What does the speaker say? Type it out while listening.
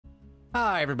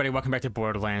Hi everybody, welcome back to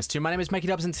Borderlands 2. My name is Mikey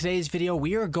Dubs. In today's video,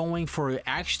 we are going for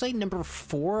actually number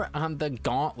 4 on the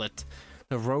gauntlet.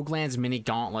 The Roguelands mini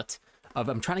gauntlet.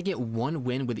 I'm trying to get one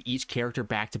win with each character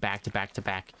back to back to back to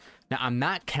back. Now, I'm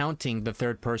not counting the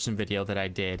third person video that I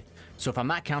did. So if I'm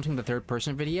not counting the third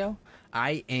person video,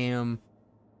 I am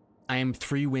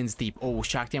 3 wins deep. Oh,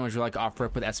 shock damage, like off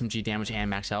rip with SMG damage and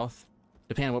max health.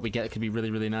 Depending on what we get, it could be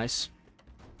really, really nice.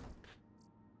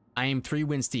 I am 3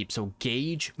 wins deep, so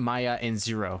Gage, Maya, and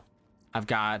Zero. I've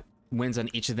got wins on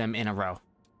each of them in a row.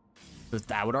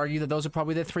 I would argue that those are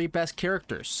probably the 3 best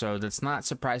characters, so that's not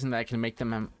surprising that I can make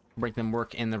them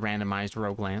work in the randomized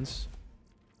Roguelands.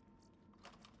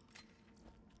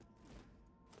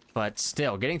 But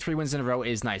still, getting 3 wins in a row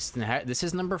is nice. This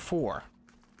is number 4.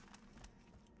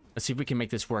 Let's see if we can make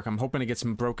this work. I'm hoping to get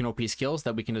some broken OP skills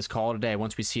that we can just call it a day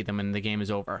once we see them and the game is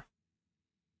over.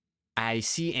 I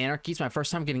see Anarchy. It's my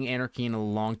first time getting Anarchy in a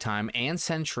long time. And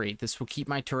Sentry. This will keep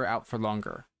my turret out for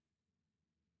longer.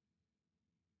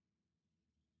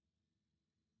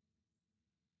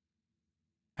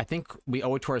 I think we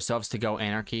owe it to ourselves to go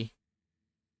Anarchy.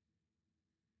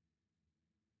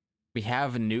 We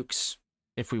have nukes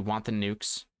if we want the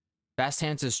nukes. Fast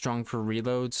Hands is strong for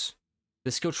reloads.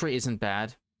 The skill tree isn't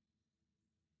bad.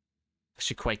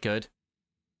 Actually quite good.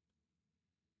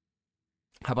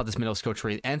 How about this middle skill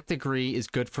tree? Nth degree is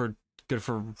good for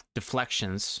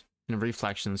deflections and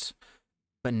reflections,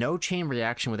 but no chain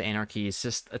reaction with Anarchy is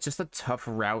it's just a tough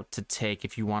route to take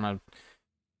if you want to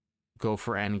go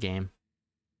for endgame.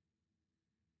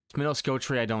 This middle skill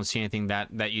tree, I don't see anything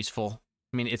that useful.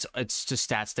 I mean, it's just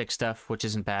stat stick stuff, which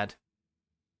isn't bad.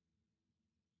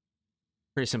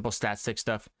 Pretty simple stat stick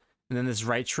stuff. And then this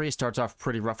right tree starts off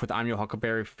pretty rough with I'm Your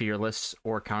Huckleberry, Fearless,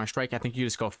 or Counter-Strike. I think you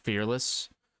just go Fearless.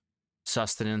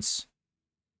 Sustenance,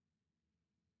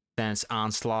 then it's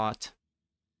Onslaught,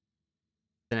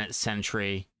 then it's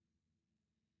Sentry.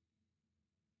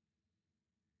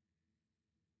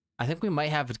 I think we might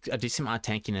have a decent amount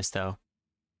of tankiness though.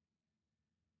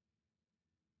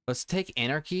 Let's take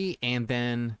Anarchy and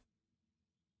then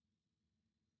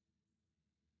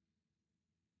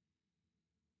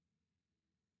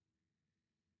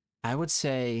I would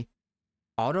say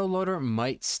Autoloader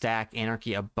might stack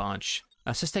Anarchy a bunch.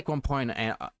 Let's just take 1 point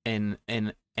in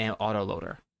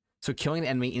autoloader. So killing the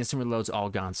enemy instantly reloads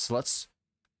all guns. So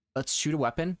let's shoot a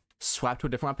weapon, swap to a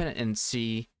different weapon, and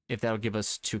see if that'll give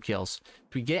us 2 kills.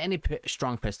 If we get any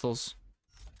strong pistols,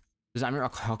 does I'm Your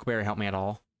Huckleberry help me at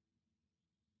all?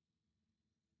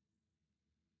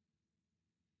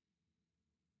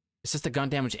 It's just the gun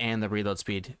damage and the reload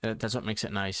speed. That's what makes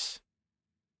it nice.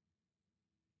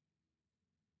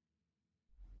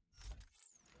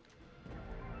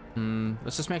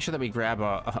 Let's just make sure that we grab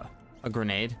a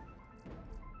grenade.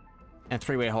 And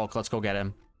 3-way Hulk, let's go get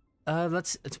him.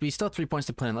 We still have 3 points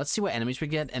to plan. Let's see what enemies we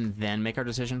get and then make our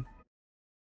decision.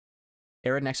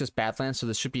 Arid Nexus Badlands, so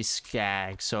this should be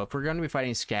Skag. So if we're going to be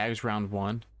fighting Skags round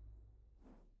 1,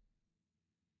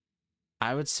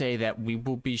 I would say that we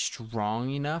will be strong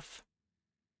enough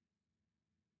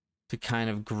to kind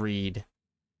of greed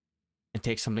and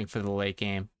take something for the late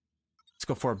game. Let's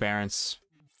go for Barons.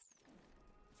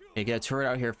 Okay, get a turret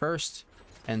out here first,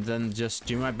 and then just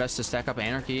do my best to stack up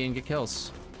Anarchy and get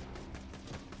kills.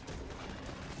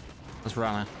 Let's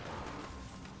run it.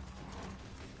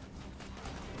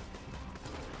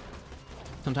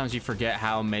 Sometimes you forget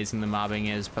how amazing the mobbing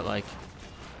is, but like,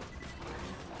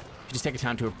 you just take a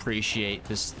time to appreciate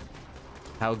just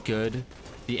how good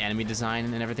the enemy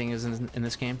design and everything is in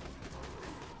this game.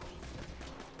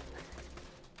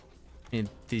 I mean,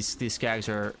 these Skags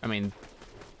are, I mean,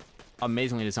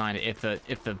 amazingly designed. If the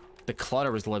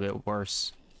clutter was a little bit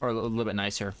worse or a little bit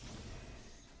nicer,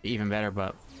 even better.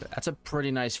 But that's a pretty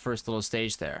nice first little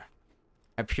stage there.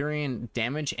 Hyperion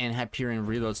damage and Hyperion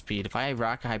reload speed. If I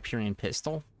rock a Hyperion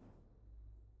pistol,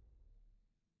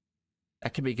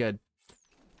 that could be good.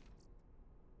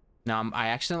 Now I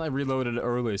accidentally reloaded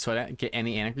early, so I didn't get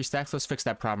any Anarchy stacks. Let's fix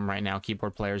that problem right now,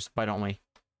 keyboard players. Why don't we?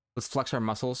 Let's flex our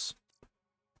muscles.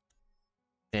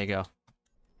 There you go.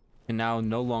 And now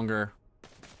no longer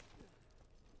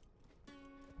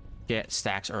get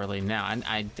stacks early. Now,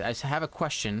 I have a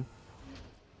question.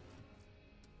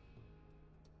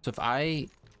 So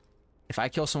if I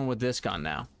kill someone with this gun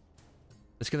now,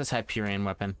 let's get this Hyperion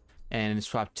weapon and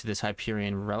swap to this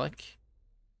Hyperion relic.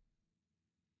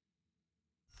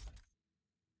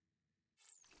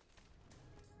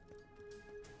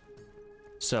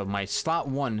 So my slot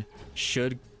 1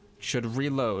 should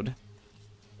reload.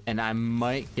 And I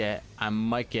might get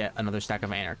another stack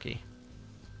of Anarchy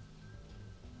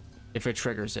if it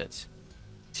triggers it.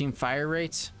 Team fire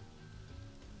rate.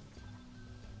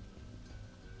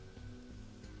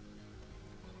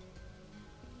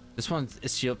 This one,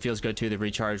 its shield feels good too, the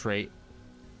recharge rate.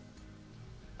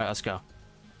 Alright, let's go.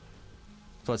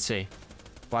 So let's see.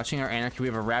 Watching our anarchy, we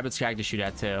have a rabid skag to shoot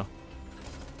at too.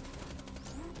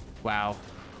 Wow.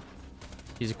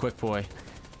 He's a quick boy. It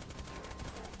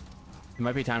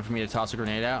might be time for me to toss a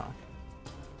grenade out.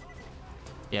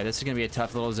 Yeah, this is gonna be a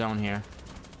tough little zone here.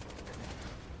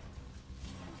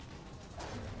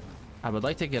 I would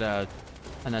like to get a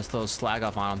nice little slag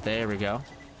off on him. There we go.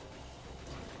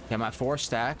 Okay, I'm at 4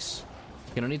 stacks.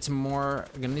 Gonna need some more.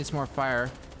 Gonna need some more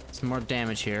fire, some more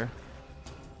damage here.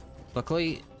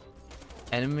 Luckily,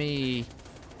 enemy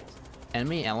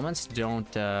elements don't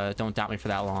dot me for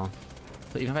that long.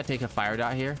 But even if I take a fire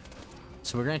dot here,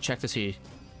 so we're gonna check to see.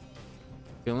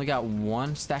 We only got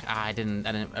 1 stack. Ah,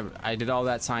 I did all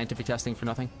that scientific testing for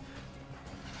nothing.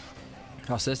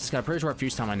 Also, this got a pretty short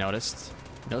fuse time. I noticed.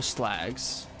 No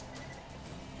slags.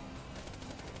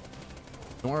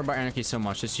 Don't worry about anarchy so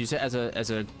much. Just use it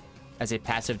as a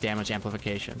passive damage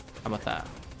amplification. How about that?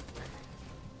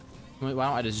 Wait, why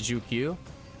don't I just juke you?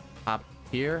 Hop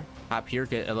here,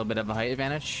 get a little bit of a height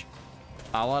advantage.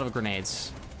 A lot of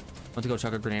grenades. Went to go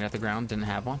chuck a grenade at the ground, didn't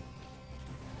have one.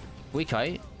 Weak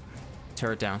height.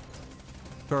 Turret down.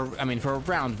 For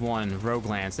round 1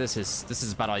 Roguelands, this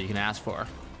is about all you can ask for.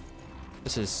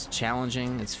 This is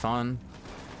challenging. It's fun.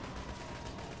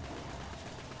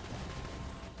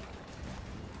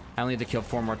 I only need to kill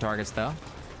 4 more targets though.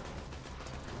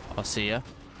 I'll see ya.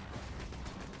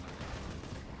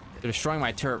 They're destroying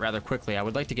my turret rather quickly. I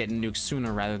would like to get nukes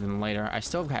sooner rather than later. I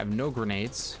still have no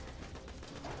grenades.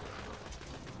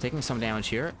 Taking some damage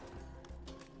here.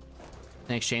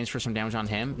 In exchange for some damage on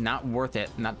him. Not worth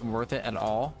it. Not worth it at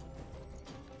all.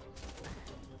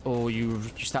 Oh, you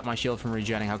stopped my shield from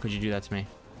regenerating. How could you do that to me?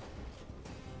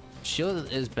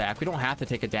 Shield is back. We don't have to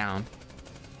take it down.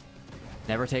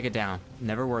 Never take it down.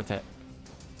 Never worth it.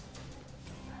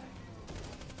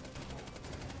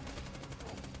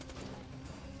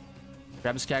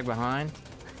 Grab a skag behind.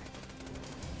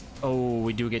 Oh,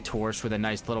 we do get torched with a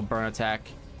nice little burn attack.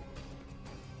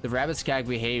 The rabbit skag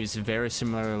behaves very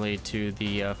similarly to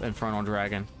the infernal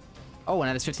dragon. Oh, and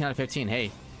that is 15 out of 15. Hey,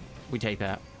 we take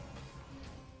that.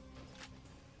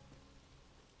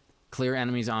 Clear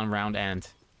enemies on round end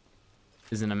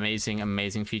is an amazing,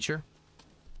 amazing feature.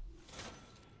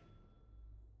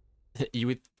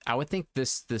 I would think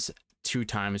this 2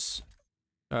 times,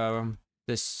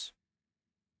 this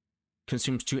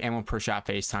consumes 2 ammo per shot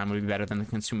phase time would be better than the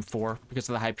consume 4 because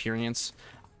of the Hyperions.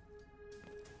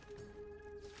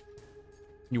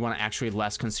 You want actually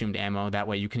less consumed ammo. That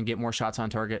way you can get more shots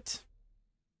on target.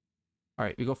 All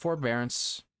right, we go 4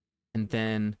 Barons, and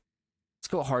then let's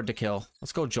go hard to kill.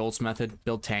 Let's go Jolt's method.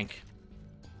 Build tank.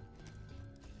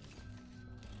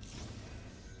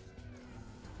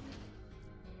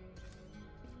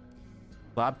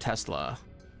 Bob Tesla.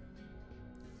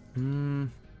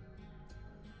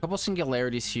 Couple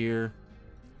singularities here.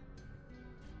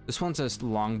 This one's a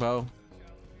longbow.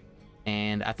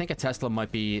 And I think a Tesla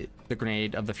might be the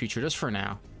grenade of the future just for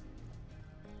now.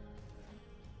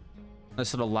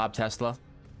 This little lob Tesla.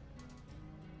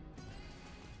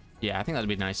 Yeah, I think that'd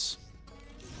be nice.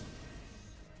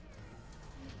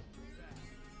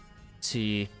 Let's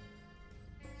see.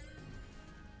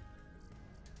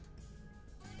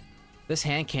 This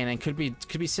hand cannon could be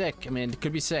sick. I mean, it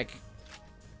could be sick.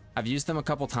 I've used them a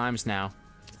couple times now.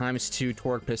 ×2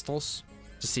 torque pistols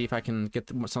to see if I can get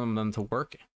some of them to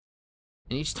work.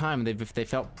 And each time they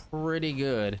felt pretty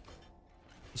good.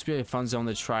 This would be a fun zone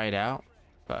to try it out,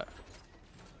 but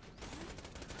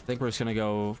I think we're just gonna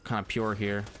go kind of pure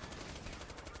here.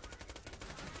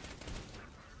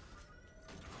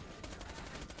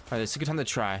 All right, this is a good time to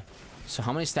try. So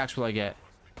how many stacks will I get?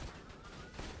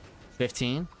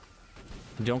 15.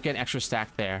 Don't get an extra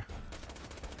stack there.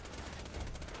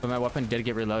 But my weapon did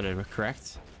get reloaded,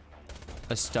 correct?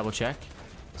 Let's double check.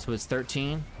 So it's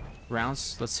 13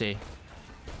 rounds. Let's see.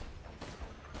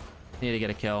 Need to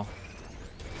get a kill.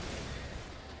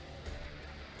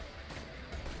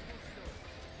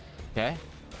 Okay.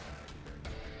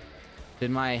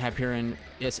 Did my Hyperion...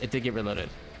 Yes, it did get reloaded.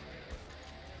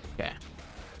 Okay.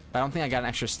 But I don't think I got an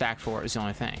extra stack for it, is the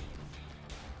only thing.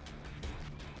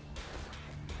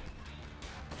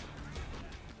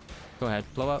 Go ahead,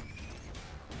 blow up.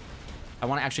 I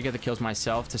want to actually get the kills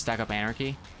myself to stack up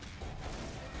anarchy.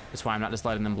 That's why I'm not just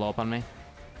letting them blow up on me.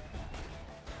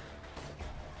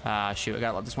 Ah, shoot, I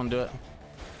gotta let this one do it.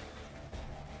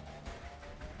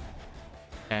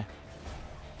 Okay.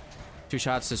 2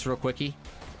 shots just real quickie.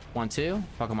 1, 2,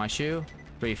 buckle my shoe.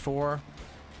 3, 4,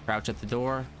 crouch at the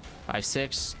door. 5,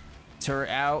 6, turret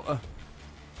out.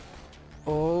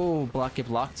 Oh, block, get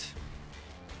blocked.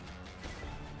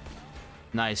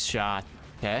 Nice shot.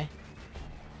 Okay.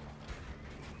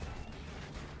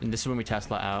 And this is when we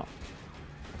Tesla out.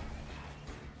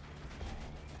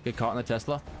 Get caught in the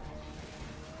Tesla.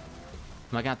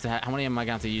 Am I gonna have to how many am I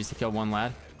gonna have to use to kill one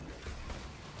lad?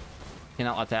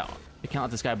 Cannot let that. You can't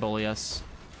let this guy bully us.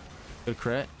 Good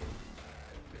crit.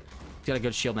 He's got a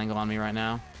good shield angle on me right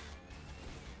now.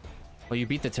 Well, you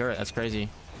beat the turret. That's crazy.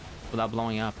 Without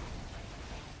blowing up.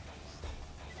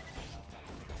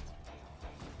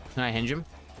 Can I hinge him?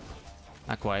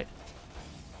 Not quite.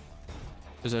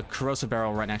 There's a corrosive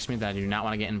barrel right next to me that I do not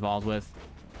want to get involved with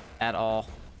at all.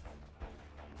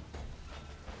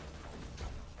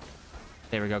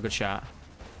 There we go. Good shot.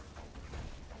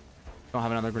 Don't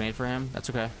have another grenade for him. That's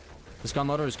okay. This gun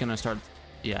loader is gonna start.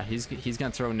 Yeah, he's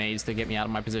gonna throw nades to get me out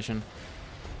of my position.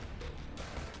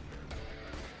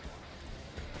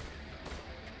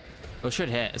 Those should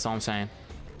hit. That's all I'm saying.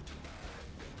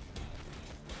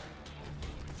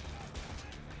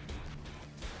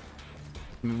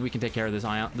 Maybe we can take care of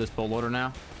this bolt loader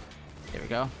now. There we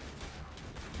go.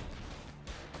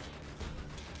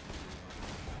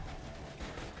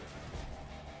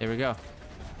 There we go.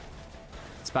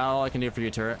 That's about all I can do for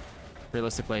you, turret.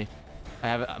 Realistically, I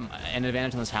have an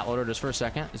advantage on this hat loader just for a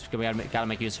second. It's because we gotta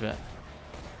make use of it.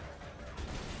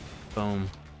 Boom.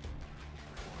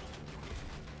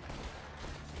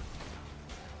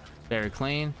 Very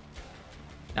clean.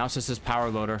 Now it's just this power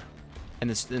loader. And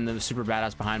the super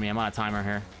badass behind me. I'm on a timer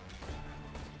here.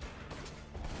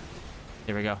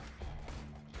 There we go.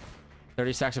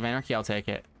 30 stacks of anarchy, I'll take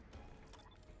it.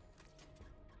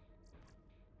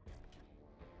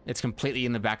 It's completely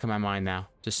in the back of my mind now.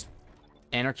 Just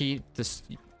anarchy just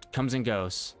comes and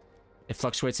goes. It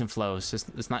fluctuates and flows.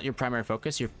 It's not your primary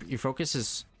focus. Your focus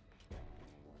is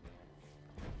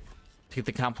to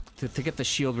get the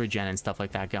shield regen and stuff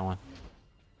like that going.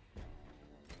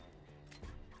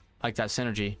 Like that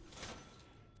synergy.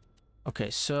 Okay,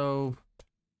 so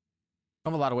I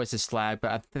have a lot of ways to slag,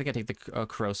 but I think I take the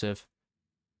corrosive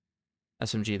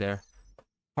SMG there.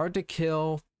 Hard to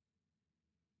kill.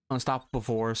 Unstoppable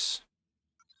force.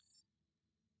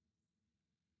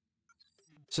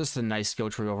 It's just a nice skill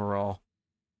tree overall.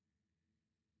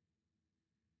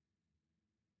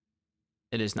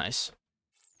 It is nice.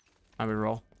 I would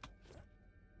roll.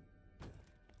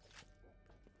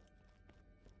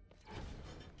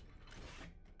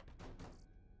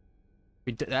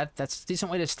 That's a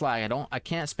decent way to slag. I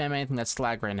can't spam anything that's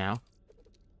slag right now.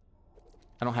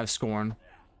 I don't have scorn.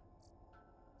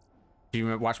 If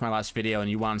you watch my last video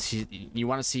and you want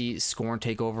to see Scorn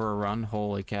take over a run,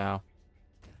 holy cow!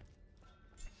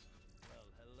 Well,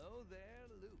 hello there,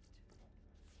 Loot.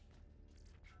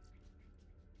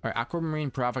 All right, Aquamarine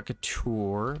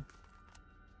Provocateur.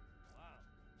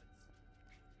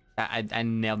 Wow. I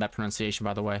nailed that pronunciation,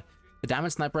 by the way. The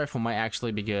Diamond Sniper Rifle might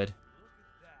actually be good.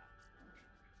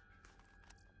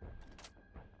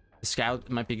 The Scout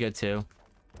might be good too.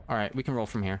 All right, we can roll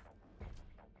from here.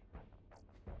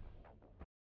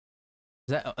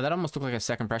 That almost looked like a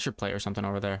second pressure plate or something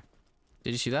over there.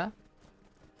 Did you see that?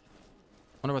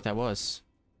 Wonder what that was.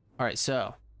 All right,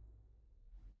 so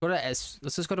let's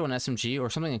just go to an SMG or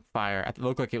something like fire. It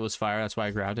looked like it was fire, that's why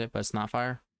I grabbed it, but it's not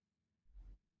fire.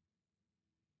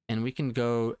 And we can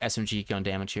go SMG gun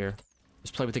damage here.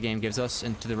 Just play what the game gives us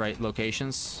into the right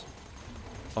locations.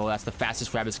 Oh, that's the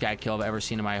fastest rabbit scat kill I've ever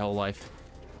seen in my whole life.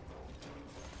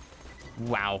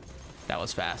 Wow, that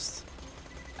was fast.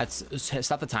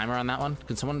 Stop the timer on that one.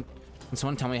 Can someone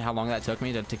tell me how long that took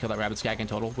me to kill that rabbit skag in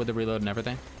total with the reload and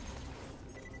everything?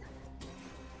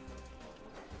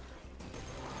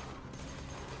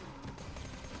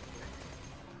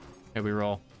 Here we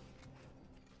roll.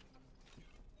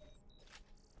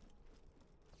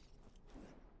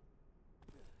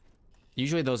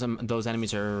 Usually those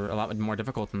enemies are a lot more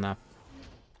difficult than that.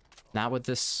 Not with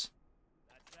this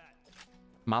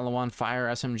Malawan Fire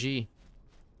SMG.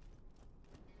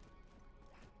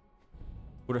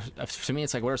 To me,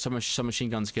 it's like, what are some machine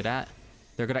guns good at?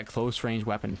 They're good at close range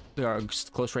weapon. There are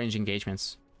close range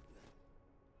engagements.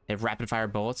 They have rapid fire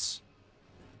bullets.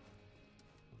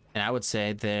 And I would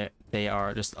say that they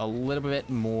are just a little bit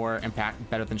more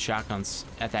better than shotguns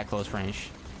at that close range.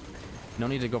 No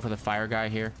need to go for the fire guy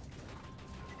here.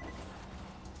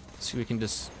 So we can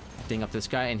just ding up this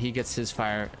guy, and he gets his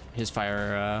fire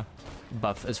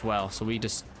buff as well. So we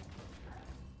just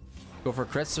go for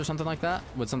crits or something like that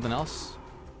with something else.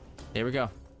 There we go.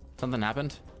 Something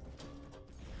happened.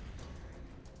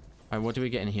 All right, what do we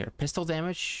get in here? Pistol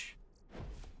damage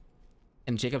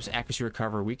and Jacob's accuracy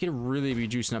recover. We could really be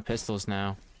juicing up pistols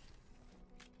now.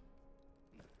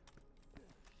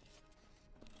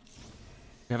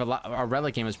 We have a lot. Our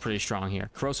relic game is pretty strong here.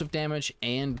 Corrosive damage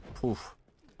and poof.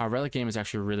 Our relic game is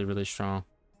actually really, really strong.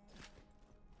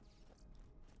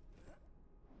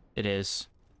 It is.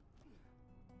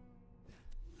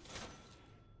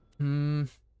 You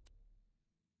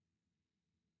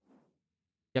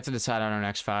have to decide on our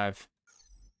next 5.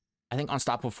 I think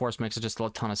Unstoppable Force makes just a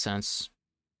ton of sense.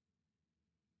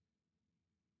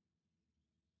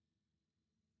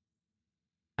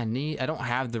 I don't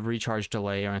have the recharge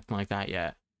delay or anything like that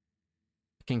yet.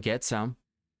 I can get some.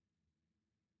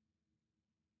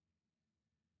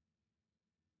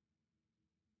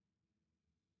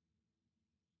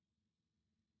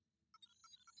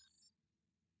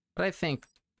 But I think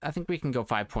we can go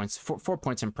 5 points, 4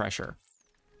 points in pressure.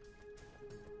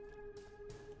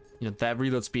 You know, that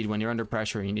reload speed when you're under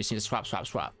pressure, you just need to swap, swap,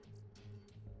 swap.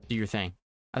 Do your thing.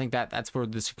 I think that's where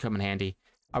this could come in handy.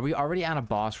 Are we already on a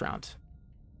boss round?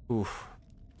 Oof.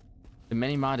 The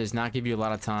mini mod does not give you a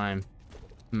lot of time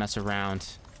to mess around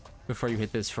before you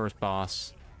hit this first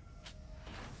boss.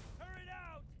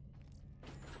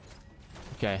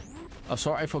 Okay.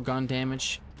 Assault rifle gun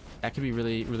damage. That could be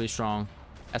really, really strong.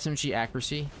 SMG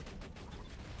accuracy.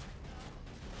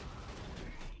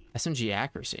 SMG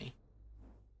accuracy.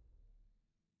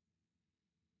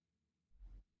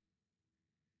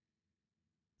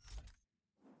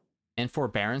 And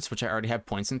forbearance, which I already have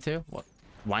points into. Well,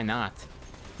 why not?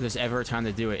 If there's ever a time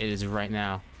to do it, it is right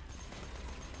now.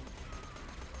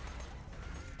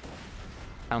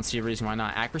 I don't see a reason why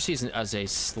not. Accuracy is a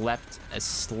slept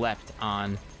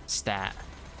on stat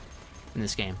in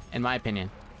this game, in my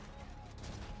opinion.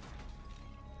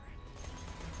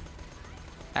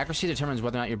 Accuracy determines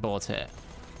whether or not your bullets hit.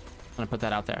 I'm gonna put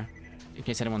that out there, in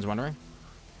case anyone's wondering.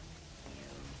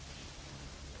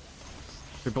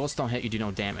 If your bullets don't hit, you do no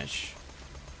damage.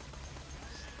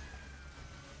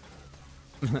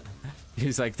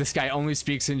 He's like, this guy only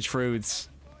speaks in truths.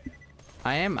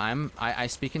 I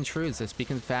speak in truths. I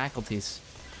speak in faculties.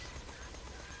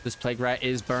 This plague rat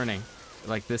is burning.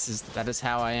 Like, that is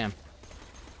how I am.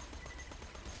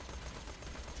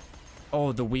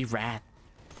 Oh, the wee rat.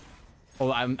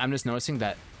 Oh, I'm just noticing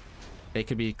that they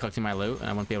could be collecting my loot and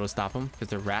I won't be able to stop them because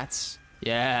they're rats.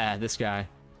 Yeah, this guy.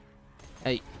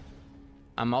 Hey,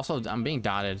 I'm being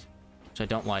dotted, which I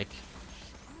don't like.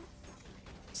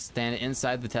 Stand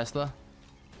inside the Tesla.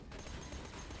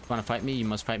 If you want to fight me, you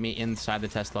must fight me inside the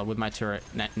Tesla with my turret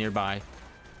nearby.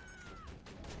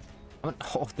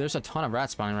 Oh, there's a ton of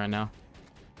rats spawning right now.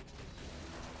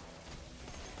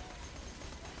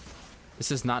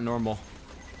 This is not normal.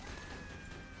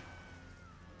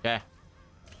 Okay.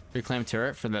 Reclaim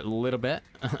turret for that little bit.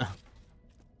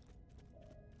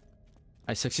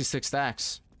 I 66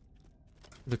 stacks.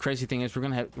 The crazy thing is we're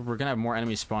gonna have more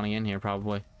enemies spawning in here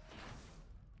probably.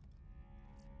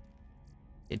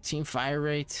 18 fire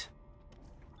rate.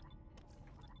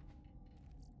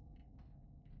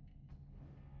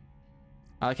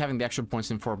 I like having the extra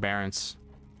points in forbearance.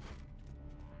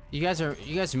 You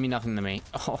guys mean nothing to me.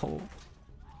 Oh.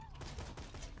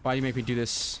 Why do you make me do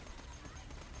this?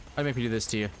 Why do you make me do this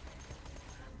to you?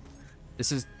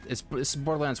 This is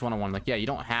Borderlands 101. Like, yeah, you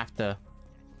don't have to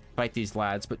fight these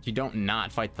lads, but you don't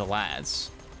not fight the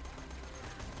lads.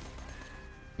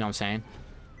 You know what I'm saying?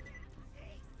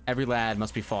 Every lad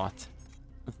must be fought.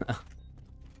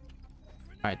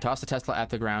 Alright, toss the Tesla at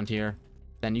the ground here.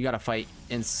 Then you gotta fight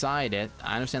inside it.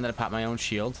 I understand that I popped my own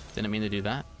shield. Didn't mean to do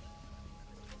that.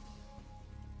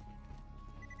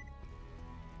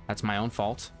 That's my own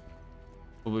fault.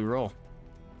 Will we roll?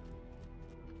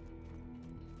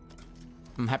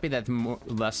 I'm happy that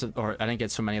I didn't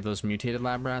get so many of those mutated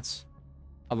lab rats.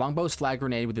 A longbow slag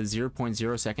grenade with a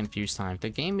 0.0 second fuse time. The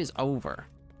game is over.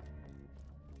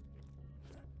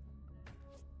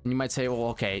 And you might say, well,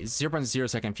 okay, 0.0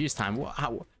 second fuse time. Well,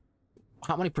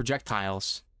 how many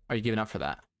projectiles are you giving up for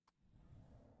that?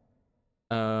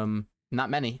 Not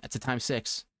many. It's a times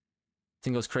 6.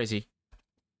 Thing goes crazy.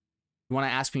 You want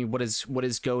to ask me what is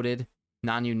goated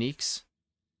non-uniques?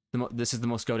 This is the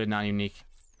most goated non-unique.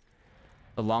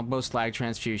 The longbow slag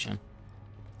transfusion.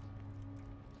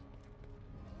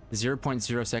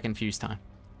 0.0 second fuse time.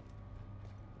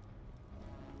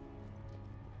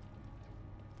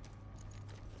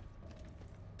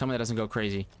 Tell me that doesn't go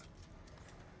crazy.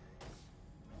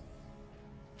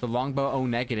 The longbow O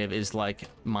negative is like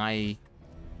my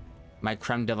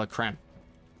creme de la creme.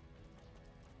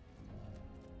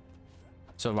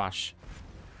 So watch.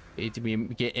 We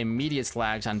get immediate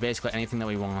slags on basically anything that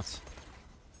we want.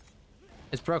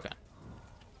 It's broken.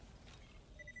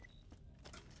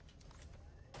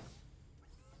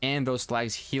 And those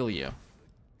slags heal you.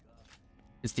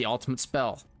 It's the ultimate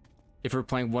spell. If we're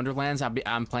playing Wonderlands,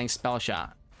 I'm playing Spell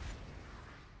Shot.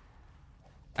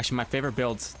 Actually, my favorite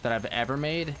build that I've ever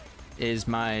made is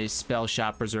my Spell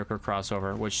Shot Berserker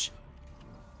crossover, which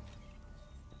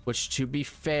to be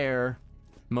fair,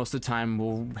 most of the time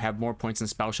will have more points in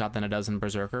Spell Shot than it does in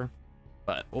Berserker.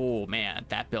 But oh man,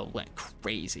 that build went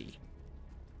crazy.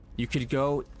 You could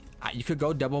go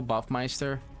double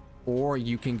Buffmeister, or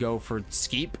you can go for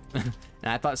Skeep. And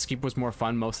I thought Skeep was more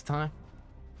fun most of the time.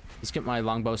 Let's get my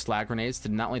longbow slag grenades to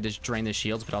not only just drain the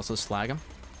shields, but also slag them.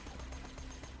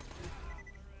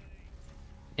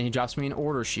 And he drops me an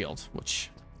order shield, which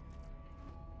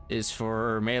is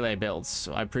for melee builds,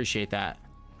 so I appreciate that.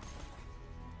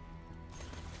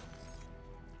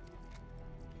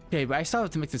 Okay, but I still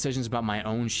have to make decisions about my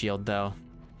own shield, though.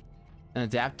 An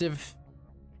adaptive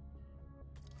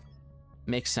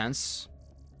makes sense,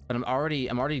 but I'm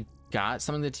already got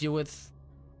something to deal with.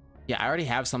 Yeah, I already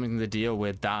have something to deal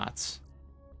with dots.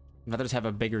 I'd rather just have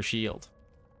a bigger shield.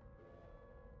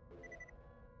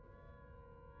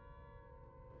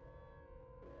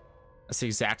 That's the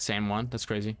exact same one. That's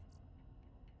crazy.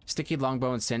 Sticky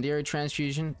longbow incendiary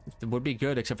transfusion would be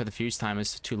good, except for the fuse time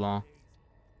is too long.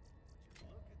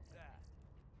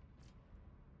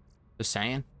 Just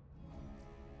saying.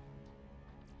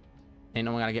 Ain't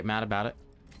no one gotta get mad about it.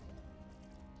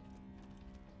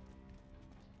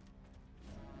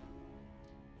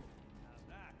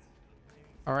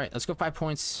 All right, let's go 5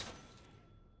 points.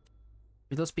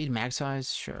 Reload speed, mag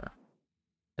size, sure.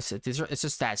 It's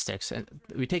just stat sticks, and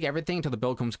we take everything until the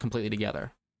build comes completely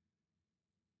together.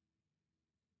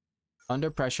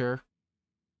 Under pressure,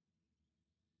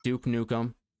 Duke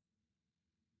Nukem.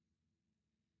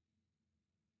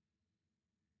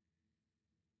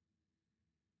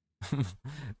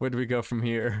 Where do we go from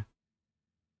here?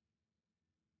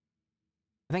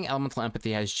 I think Elemental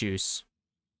Empathy has juice.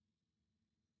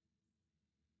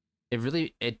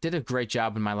 It did a great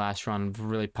job in my last run of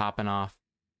really popping off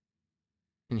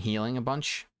and healing a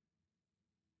bunch.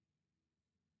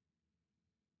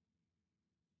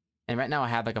 And right now I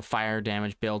have like a fire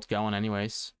damage build going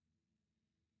anyways.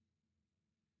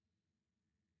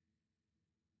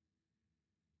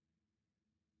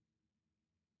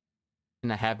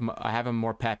 And I have a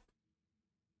more pep.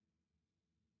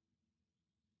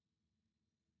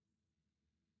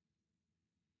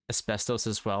 Asbestos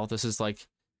as well. This is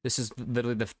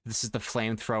literally the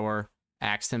flamethrower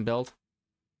Axton build.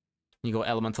 You go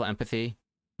Elemental Empathy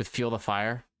with Feel the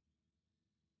Fire.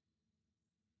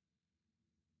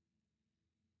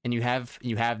 And you have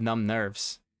Numb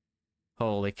Nerves.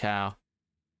 Holy cow.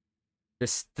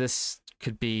 This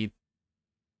could be...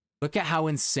 Look at how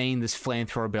insane this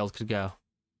flamethrower build could go.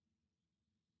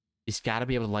 You've got to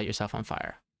be able to light yourself on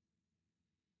fire.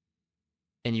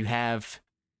 And you have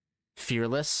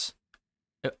Fearless.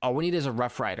 All we need is a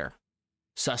Rough Rider.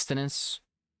 Sustenance.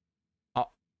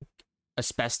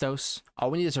 Asbestos. All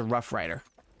we need is a Rough Rider.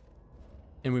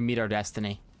 And we meet our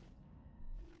destiny.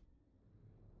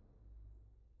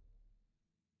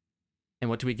 And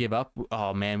what do we give up?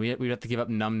 Oh man, we'd have to give up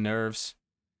Numb Nerves.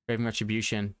 Craving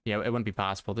Retribution. Yeah, it wouldn't be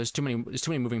possible. There's too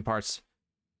many moving parts.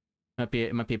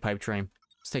 It might be a pipe dream.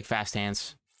 Let's take Fast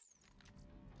Hands.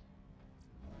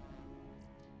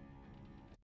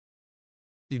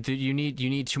 You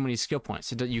need too many skill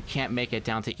points. You can't make it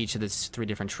down to each of these 3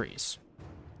 different trees.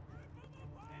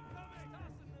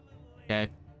 Okay,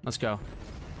 let's go.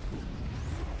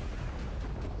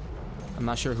 I'm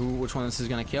not sure which one this is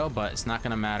gonna kill, but it's not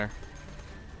gonna matter.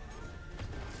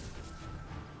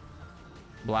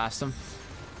 Blast him.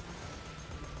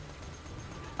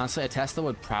 Honestly, a Tesla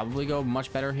would probably go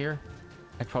much better here.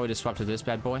 I'd probably just swap to this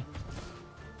bad boy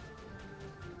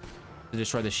to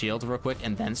destroy the shield real quick,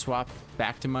 and then swap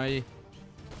back to my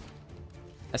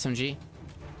SMG.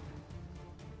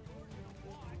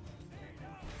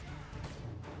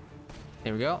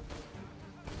 There we go.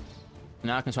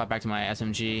 Now I can swap back to my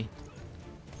SMG,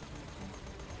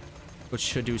 which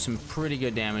should do some pretty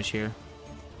good damage here.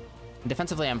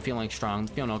 Defensively, I'm feeling strong. I'm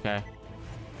feeling okay.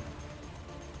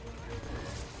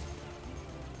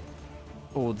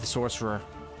 Oh, the Sorcerer.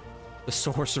 The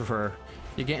Sorcerer.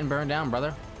 You're getting burned down,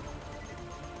 brother.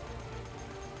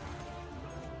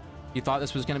 You thought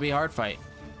this was going to be a hard fight.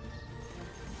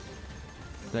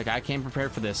 Like, I came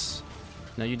prepared for this.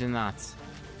 No, you did not.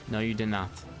 No, you did not.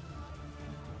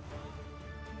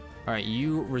 Alright,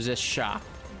 you resist shock.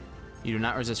 You do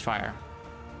not resist fire.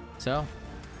 So,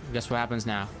 guess what happens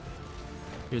now?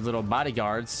 Your little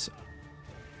bodyguards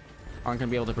aren't going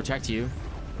to be able to protect you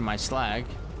from my slag.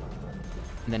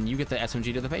 And then you get the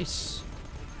SMG to the face.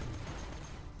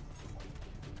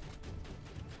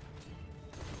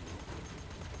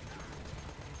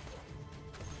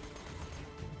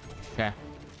 Okay.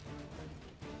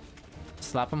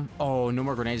 Slap him. Oh, no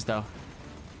more grenades, though.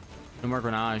 No more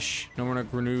grenage. No more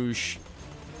grenouge.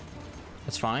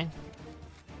 That's fine.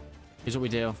 Here's what we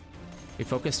do. We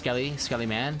focus Skelly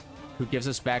Man, who gives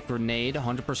us back grenade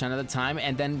 100% of the time,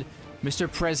 and then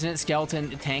Mr. President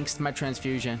Skeleton tanks my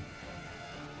transfusion.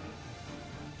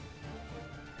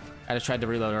 I just tried to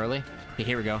reload early. Okay,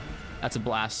 here we go. That's a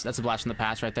blast. That's a blast from the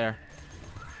past right there.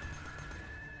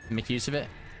 Make use of it.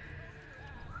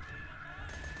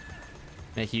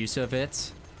 Make use of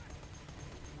it.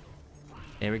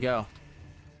 There we go.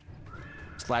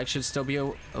 Slag should still be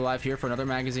alive here for another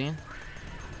magazine.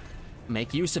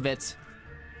 Make use of it.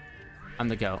 I'm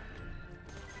the GOAT.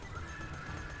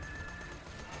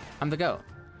 I'm the GOAT.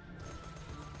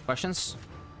 Questions?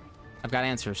 I've got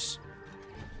answers.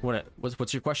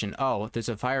 What's your question? Oh, there's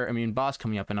a fire immune boss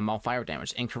coming up and I'm all fire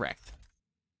damage. Incorrect.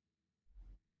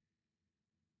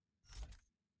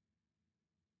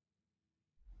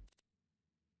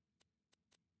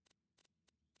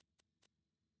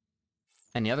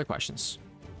 Any other questions?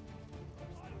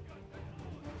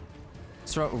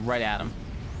 Let's throw it right at him.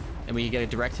 And we get a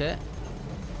direct hit.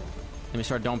 And we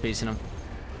start dome piecing him.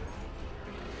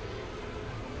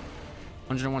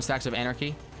 101 stacks of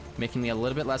anarchy, making me a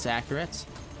little bit less accurate.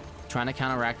 Trying to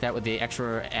counteract that with the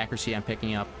extra accuracy I'm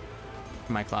picking up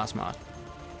from my class mod.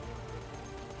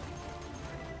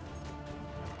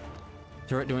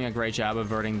 Turret doing a great job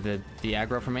averting the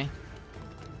aggro for me.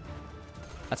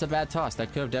 That's a bad toss.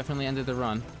 That could have definitely ended the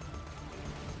run.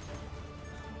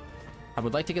 I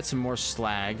would like to get some more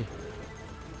slag.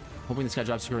 Hoping this guy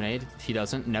drops a grenade. He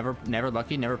doesn't. Never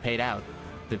lucky, never paid out.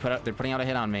 They're putting out a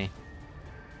hit on me.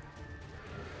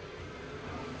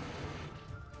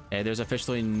 Okay, there's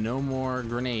officially no more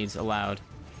grenades allowed.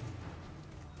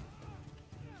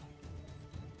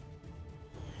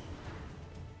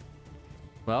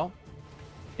 Well,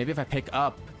 maybe if I pick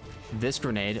up this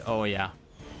grenade. Oh yeah,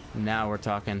 now we're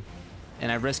talking. And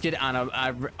I risk it on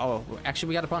a. Oh, actually,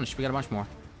 we got a bunch. We got a bunch more.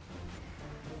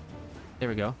 There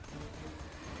we go.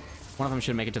 One of them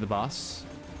should make it to the boss.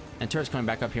 And turret's coming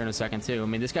back up here in a second too. I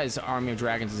mean, this guy's army of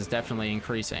dragons is definitely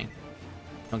increasing.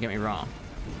 Don't get me wrong.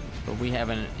 But we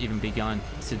haven't even begun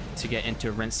to get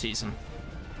into rinse season.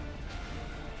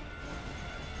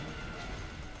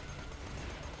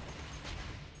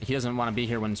 He doesn't want to be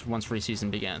here once free season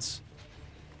begins.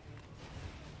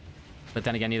 But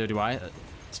then again, neither do I.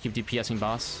 Let's keep DPSing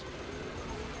boss.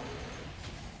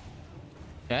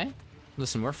 Okay.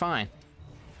 Listen, we're fine.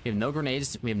 We have no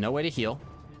grenades. We have no way to heal.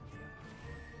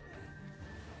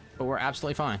 But we're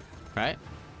absolutely fine, right?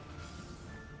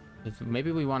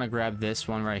 Maybe we want to grab this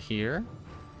one right here.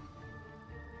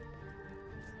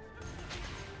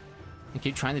 And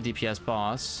keep trying the DPS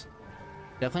boss.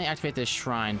 Definitely activate this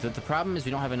shrine. The problem is we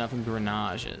don't have enough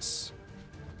grenages.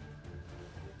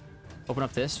 Open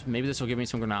up this. Maybe this will give me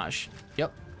some grenage.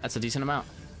 Yep, that's a decent amount.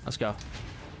 Let's go.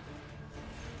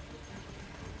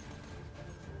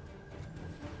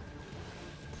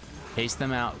 Pace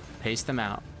them out. Pace them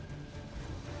out.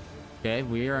 Okay,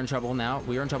 we are in trouble now.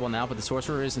 We are in trouble now, but the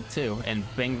sorcerer isn't too. And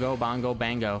bingo, bongo,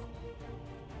 bango.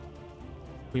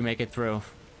 We make it through.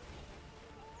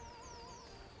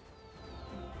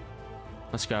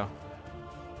 Let's go.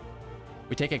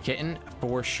 We take a kitten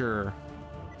for sure.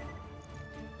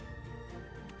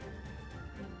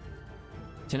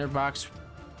 Tinderbox,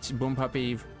 Boom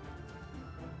Puppy,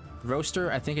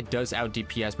 Roaster. I think it does out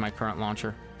DPS my current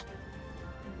launcher,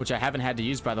 which I haven't had to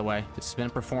use, by the way. It's been a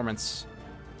performance.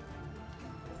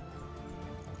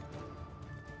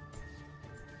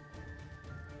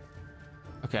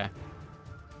 Okay.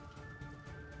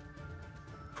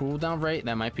 Cooldown rate,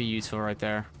 that might be useful right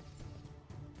there.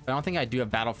 I don't think I do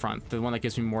have Battlefront, the one that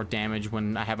gives me more damage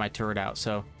when I have my turret out,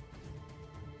 so...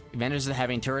 Advantages of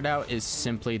having turret out is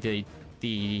simply the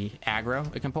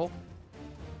aggro it can pull.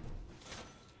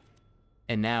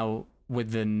 And now,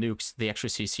 with the nukes, the extra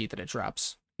CC that it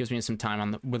drops. Gives me some time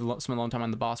on some alone time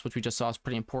on the boss, which we just saw is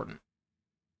pretty important.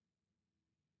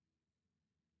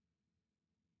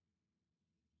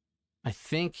 I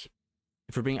think,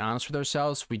 if we're being honest with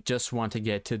ourselves, we just want to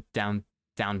get to down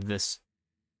to this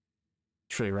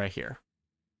tree right here.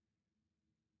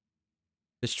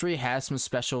 This tree has some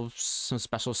special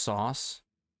sauce.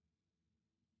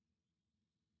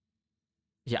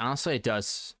 Yeah, honestly, it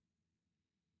does.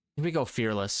 I think we go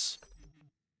fearless.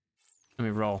 Let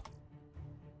me roll.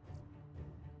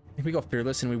 I think we go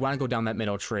fearless, and we want to go down that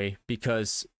middle tree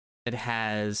because it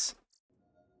has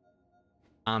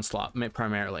onslaught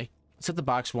primarily. Let's hit the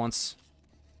box once.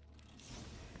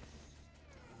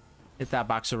 Hit that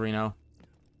box, Reno.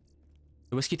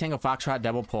 The Whiskey Tango Foxtrot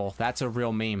Double Pull. That's a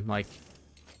real meme. Like,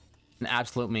 an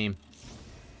absolute meme.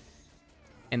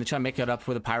 And to try to make it up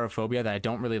with a pyrophobia that I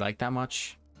don't really like that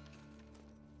much.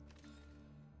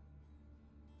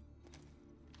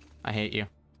 I hate you.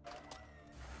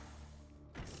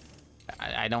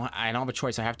 I don't have a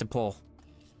choice. I have to pull.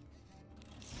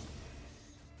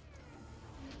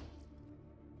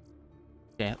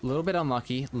 Okay, a little bit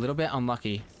unlucky,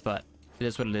 but it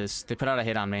is what it is. They put out a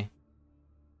hit on me.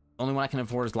 Only one I can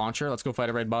afford is launcher. Let's go fight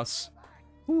a raid boss.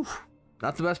 Whew,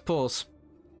 not the best pulls.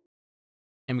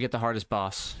 And we get the hardest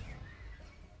boss.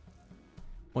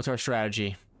 What's our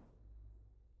strategy?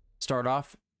 Start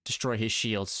off, destroy his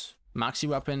shields. Moxie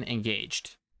weapon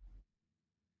engaged.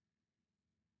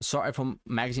 Assault rifle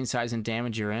magazine size and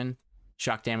damage you're in.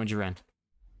 Shock damage you're in.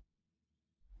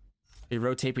 We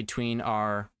rotate between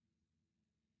our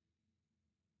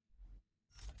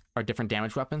different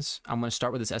damage weapons. I'm going to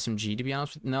start with this SMG, to be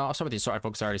honest. No, I'll start with the assault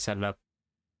rifle because I already set it up.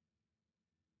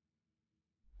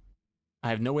 I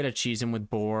have no way to cheese him with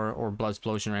bore or blood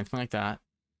explosion or anything like that.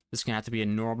 This is going to have to be a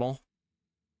normal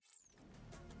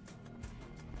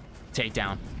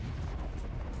takedown.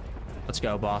 Let's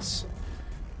go, boss.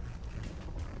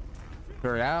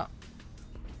 Clear it out.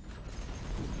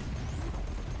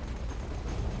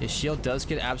 His shield does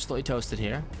get absolutely toasted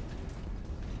here.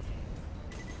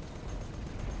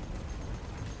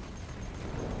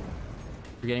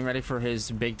 We're getting ready for his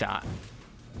big dot.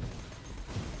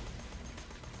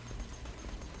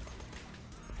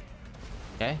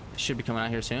 Okay, should be coming out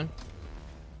here soon.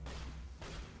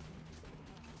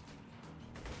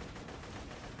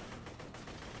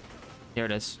 Here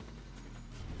it is.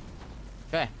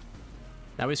 Okay.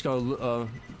 Now we just go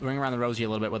ring around the rosy a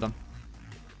little bit with him.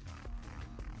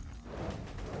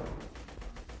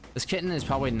 This kitten is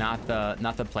probably not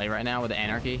the play right now with the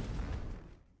anarchy.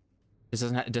 It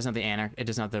doesn't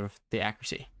have the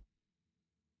accuracy.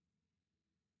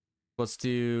 Let's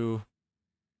do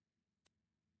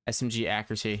SMG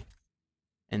accuracy,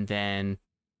 and then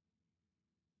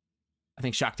I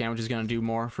think shock damage is going to do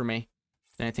more for me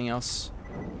than anything else.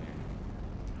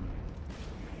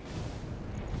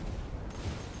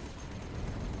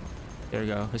 There we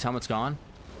go. His helmet's gone.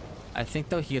 I think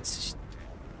though he gets...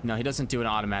 No, he doesn't do an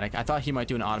automatic. I thought he might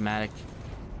do an automatic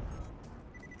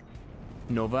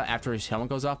Nova after his helmet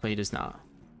goes off, but he does not.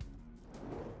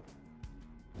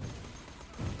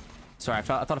 Sorry, I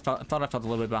thought I felt a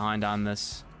little bit behind on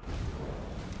this.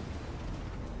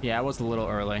 Yeah, I was a little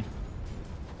early.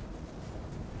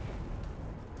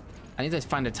 I need to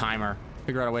find a timer.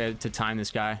 Figure out a way to time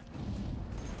this guy.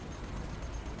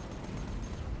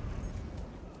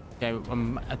 Okay,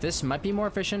 this might be more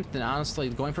efficient than honestly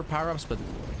going for power-ups, but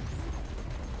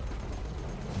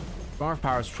going for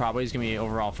power-ups probably is going to be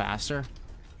overall faster.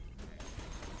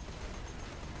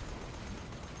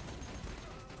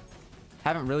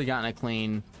 Haven't really gotten a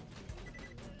clean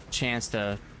chance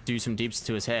to do some deeps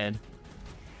to his head.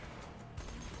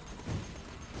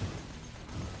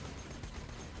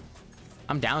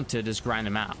 I'm down to just grind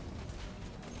him out.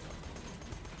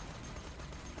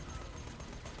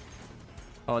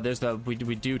 Oh, there's the... We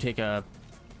do take a...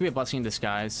 We have Blessing in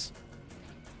Disguise.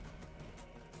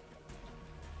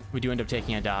 We do end up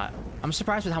taking a dot. I'm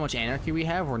surprised with how much anarchy we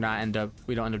have. We don't end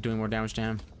up doing more damage to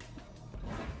him.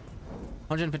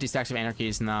 150 stacks of anarchy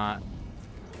is not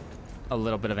a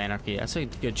little bit of anarchy. That's a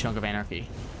good chunk of anarchy.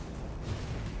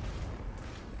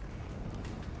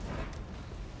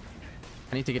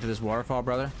 I need to get to this waterfall,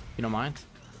 brother. If you don't mind.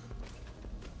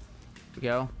 Here we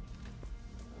go.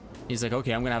 He's like,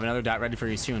 okay, I'm gonna have another dot ready for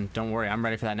you soon. Don't worry, I'm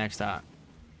ready for that next dot.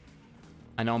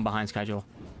 I know I'm behind schedule.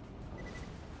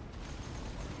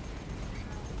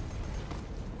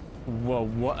 Whoa,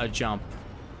 what a jump.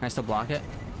 Can I still block it?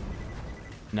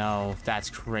 No, that's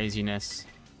craziness.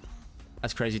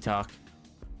 That's crazy talk.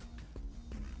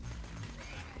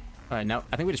 Alright, no,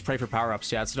 I think we just pray for power-ups.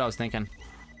 Yeah, that's what I was thinking.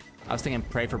 I was thinking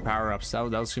pray for power-ups. That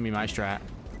was gonna be my strat.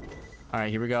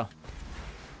 Alright, here we go.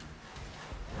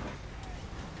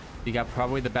 We got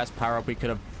probably the best power-up we could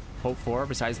have hoped for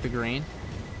besides the green.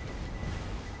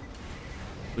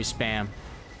 We spam.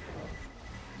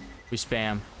 We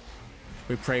spam.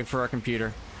 We pray for our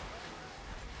computer.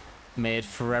 May it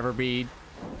forever be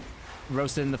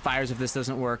roasted in the fires if this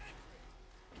doesn't work.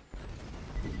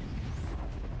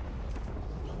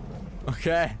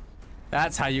 Okay.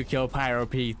 That's how you kill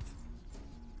Pyropete.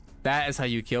 That is how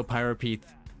you kill Pyropete.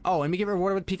 Oh, and we get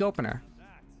rewarded with Peak Opener.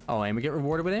 Oh, and we get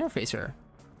rewarded with Interfacer.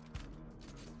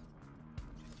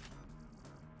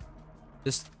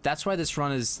 That's why this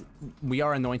run is... We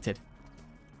are anointed.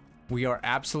 We are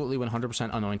absolutely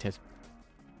 100% anointed.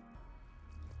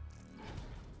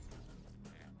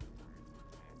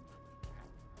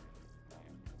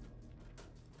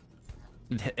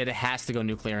 It has to go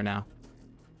nuclear now.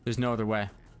 There's no other way.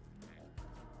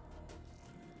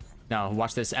 No,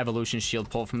 watch this evolution shield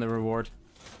pull from the reward.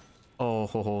 Oh,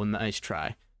 ho, ho, nice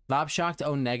try. Lob shock to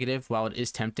O negative, while it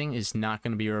is tempting, is not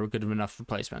going to be a good enough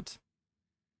replacement.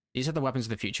 These are the weapons of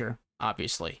the future,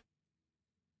 obviously.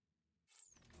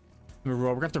 We're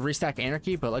going to have to restack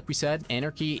Anarchy, but like we said,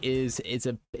 Anarchy is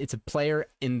a player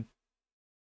in...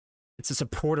 It's a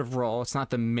supportive role. It's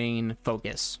not the main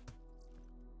focus.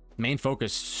 Main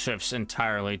focus shifts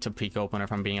entirely to Peak Opener,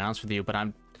 if I'm being honest with you, but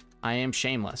I am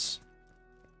shameless.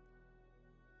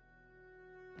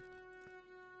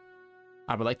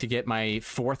 I would like to get my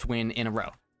 4th win in a row,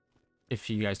 if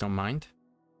you guys don't mind.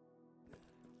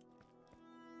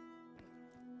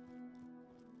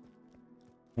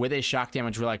 With a shock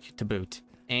damage relic to boot.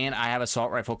 And I have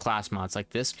assault rifle class mods. Like,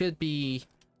 this could be,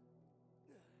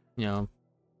 you know,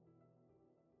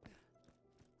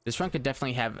 this run could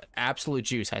definitely have absolute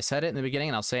juice. I said it in the beginning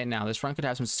and I'll say it now. This run could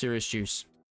have some serious juice.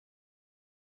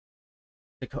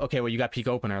 Like, okay, well, you got Peak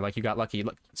Opener. Like, you got lucky.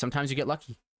 Look, sometimes you get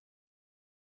lucky.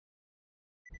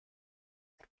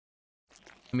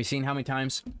 Have you seen how many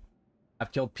times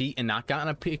I've killed Pete and not gotten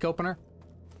a Peak Opener?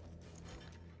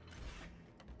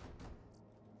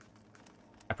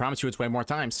 I promise you it's way more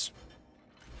times.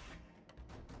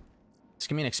 Just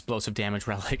give me an explosive damage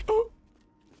relic. Oh!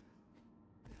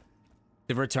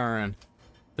 The return.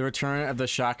 The return of the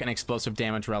shock and explosive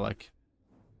damage relic.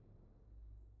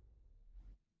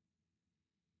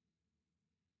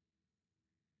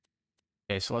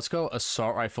 Okay, so let's go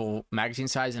assault rifle magazine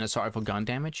size and assault rifle gun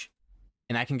damage.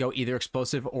 And I can go either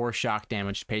explosive or shock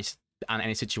damage based on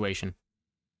any situation.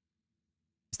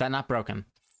 Is that not broken?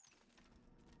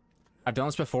 I've done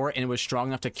this before, and it was strong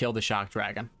enough to kill the shock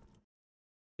dragon.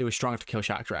 It was strong enough to kill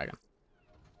shock dragon.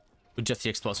 With just the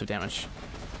explosive damage.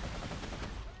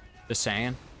 Just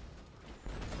saying.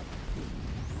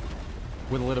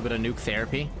 With a little bit of nuke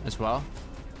therapy as well.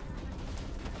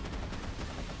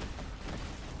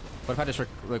 What if I just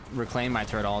reclaim my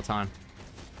turret all the time?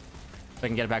 So I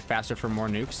can get it back faster for more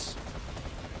nukes.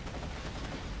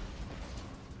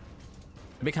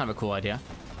 It'd be kind of a cool idea.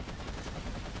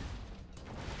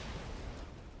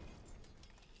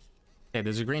 Okay,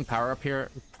 there's a green power up here.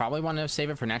 Probably want to save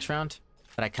it for next round.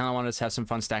 But I kind of want to have some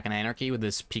fun stacking Anarchy with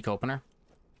this Peak Opener.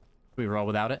 We roll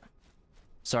without it.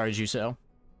 Sorry, Juso.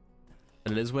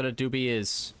 But it is what a doobie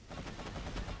is.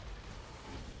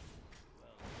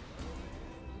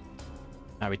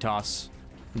 Now we toss.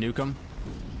 Nuke him.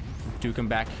 Duke him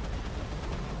back.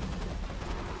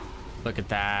 Look at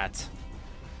that.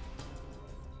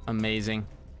 Amazing.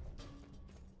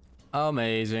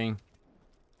 Amazing.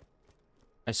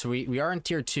 Right, so we are in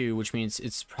tier 2, which means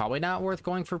it's probably not worth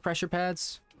going for pressure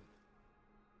pads.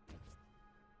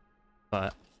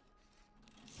 But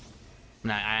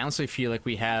I honestly feel like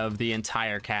we have the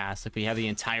entire cast, like we have the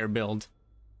entire build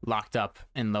locked up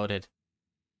and loaded.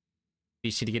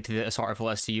 We just need to get to the assault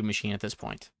rifle STU machine at this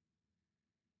point.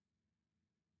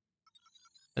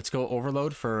 Let's go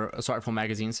overload for assault rifle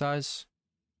magazine size.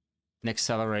 And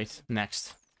accelerate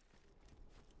next.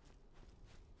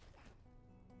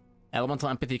 Elemental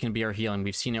empathy can be our healing.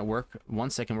 We've seen it work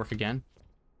once, it can work again.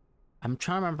 I'm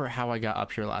trying to remember how I got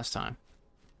up here last time.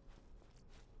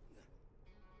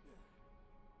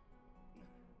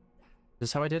 Is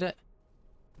this how I did it?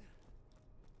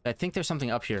 I think there's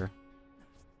something up here.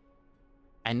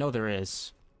 I know there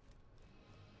is.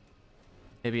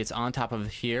 Maybe it's on top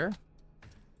of here.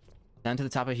 Down to the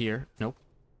top of here. Nope.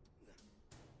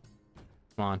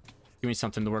 Come on. Give me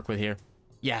something to work with here.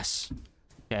 Yes.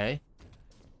 Okay.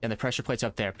 And the pressure plate's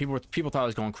up there. People thought I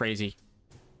was going crazy.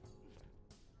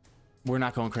 We're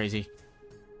not going crazy.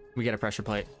 We get a pressure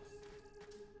plate.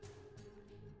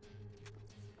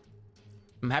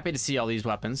 I'm happy to see all these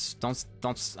weapons. Don't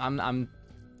say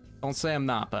I'm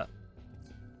not, but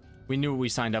we knew what we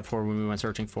signed up for when we went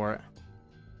searching for it.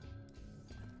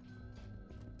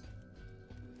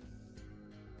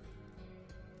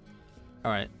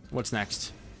 All right, what's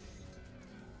next?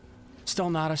 Still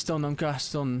nada, still nunca,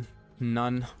 still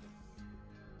none.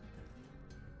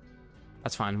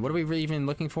 That's fine. What are we really even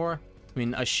looking for? I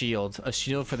mean, a shield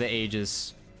for the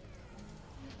ages.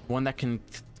 One that can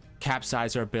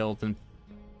capsize our build and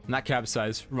not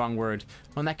capsize, wrong word.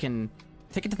 One that can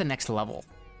take it to the next level.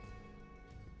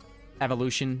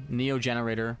 Evolution, Neo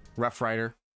Generator, Rough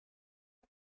Rider.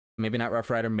 Maybe not Rough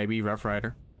Rider, maybe Rough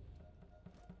Rider.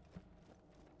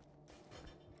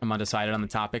 I'm undecided on the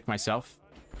topic myself.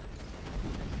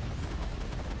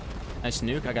 Nice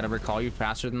nuke. I gotta recall you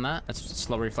faster than that. That's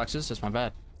slow reflexes. That's my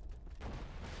bad.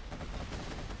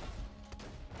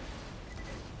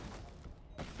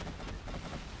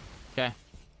 Okay.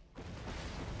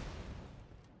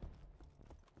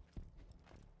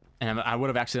 And I would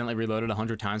have accidentally reloaded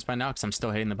 100 times by now because I'm still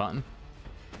hitting the button.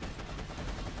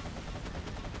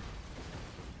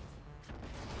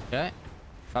 Okay.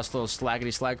 Toss a little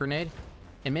slaggity slag grenade.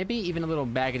 And maybe even a little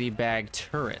baggity bag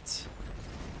turret.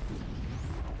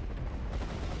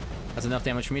 That's enough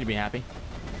damage for me to be happy.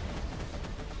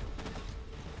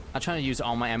 I'm trying to use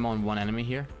all my ammo on one enemy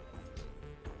here.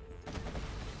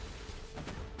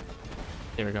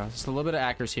 There we go. Just a little bit of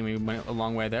accuracy. We went a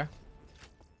long way there.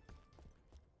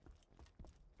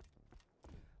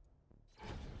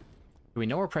 We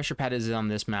know where pressure pad is on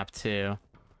this map too.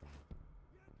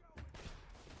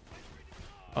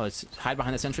 Oh, let's hide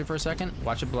behind the sentry for a second.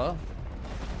 Watch it blow.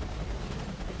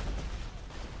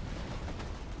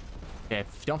 Okay,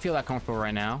 if you don't feel that comfortable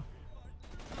right now.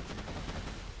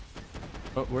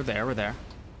 Oh, we're there, we're there.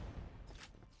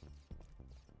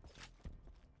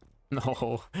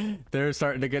 No, they're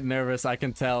starting to get nervous. I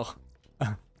can tell.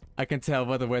 I can tell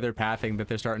by the way they're pathing that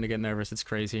they're starting to get nervous. It's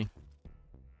crazy.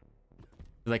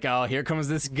 Like, oh, here comes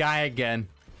this guy again.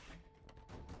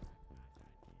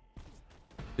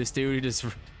 This dude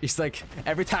he's like,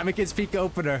 every time it gets peak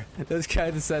opener, this guy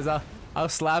just says, I'll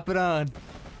slap it on.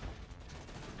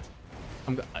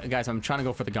 Guys, I'm trying to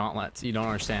go for the gauntlets. You don't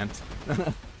understand.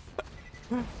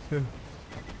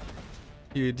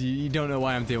 You don't know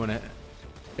why I'm doing it.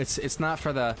 It's not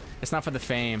for the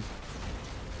fame.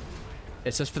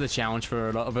 It's just for the challenge for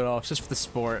it all. It's just for the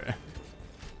sport.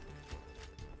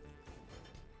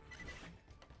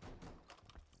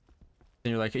 And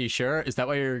you're like, are you sure? Is that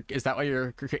why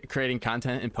you're creating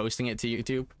content and posting it to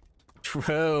YouTube?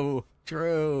 True.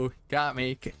 Got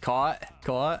me. Caught.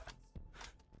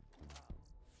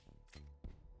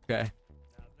 Okay.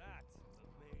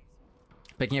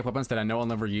 Picking up weapons that I know I'll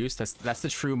never use. That's the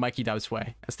true Mikey Dubs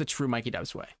way. That's the true Mikey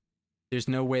Dubs way. There's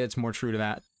no way that's more true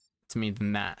to me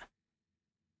than that.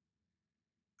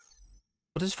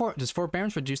 Well, does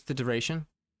forbearance reduce the duration?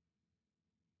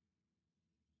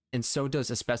 And so does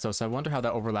asbestos. I wonder how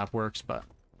that overlap works, but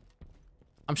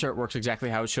I'm sure it works exactly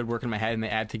how it should work in my head, and they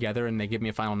add together and they give me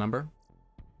a final number.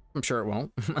 I'm sure it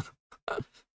won't.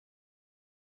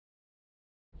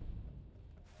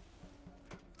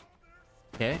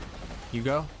 Okay, you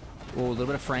go. Oh, a little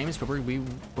bit of frames, but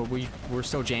we're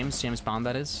still James Bond,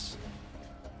 that is.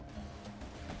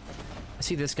 I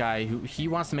see this guy who he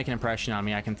wants to make an impression on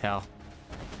me. I can tell.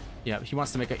 Yeah, he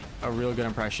wants to make a real good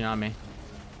impression on me.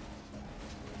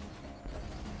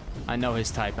 I know his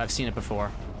type. I've seen it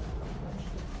before.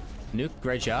 Nuke,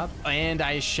 great job. And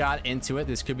I shot into it.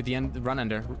 This could be the end, the run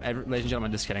ender. Ladies and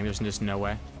gentlemen, just kidding. There's just no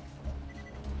way.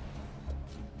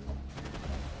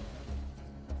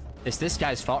 It's this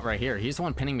guy's fault right here. He's the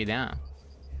one pinning me down.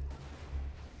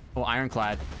 Oh,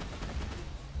 ironclad.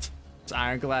 It's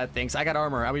ironclad. Thanks. I got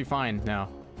armor. I'll be fine. No.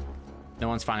 No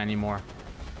one's fine anymore.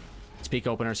 It's peak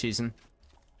opener season.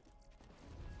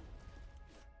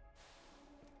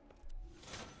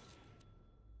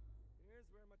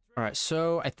 All right,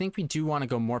 so I think we do want to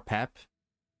go more pep.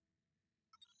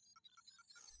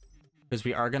 Because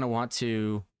we are going to want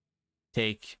to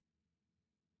take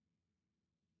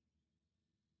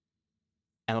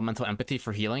elemental empathy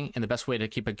for healing. And the best way to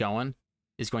keep it going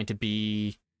is going to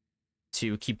be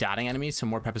to keep dotting enemies. So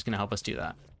more pep is going to help us do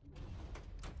that.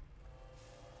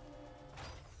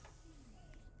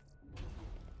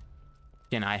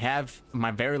 Again, I have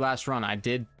my very last run. I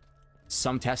did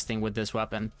some testing with this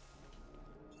weapon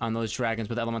on those dragons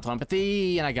with elemental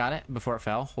empathy, and I got it before it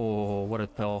fell. Oh, what a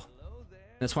pill.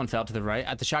 This one fell to the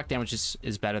right. The shock damage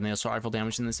is better than the assault rifle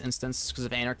damage in this instance because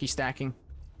of anarchy stacking.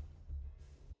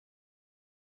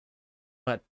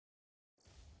 But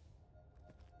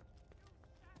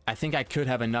I think I could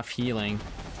have enough healing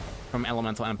from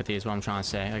elemental empathy is what I'm trying to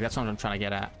say. Like, that's what I'm trying to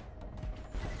get at.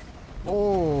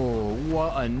 Oh,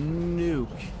 what a nuke.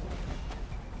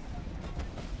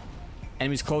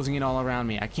 Enemies closing in all around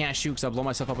me. I can't shoot because I'll blow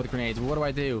myself up with grenades. What do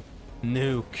I do?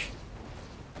 Nuke.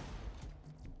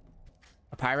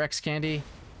 A Pyrex candy.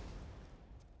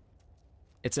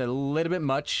 It's a little bit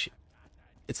much.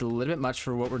 It's a little bit much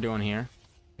for what we're doing here.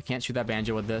 I can't shoot that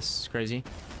banjo with this. It's crazy.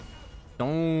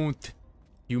 Don't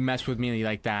you mess with me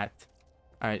like that.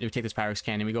 All right, we take this Pyrex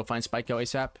candy. We go find Spike-Go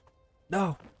ASAP.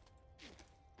 No.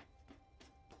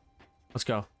 Let's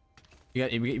go. We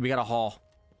got a haul.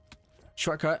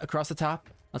 Shortcut across the top.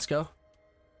 Let's go.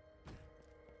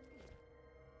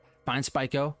 Find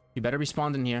Spike-Go. You better be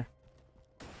spawned in here.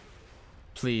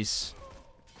 Please.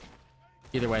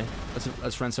 Either way,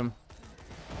 let's rinse him.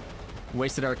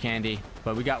 Wasted our candy,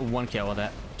 but we got one kill with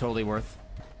it. Totally worth.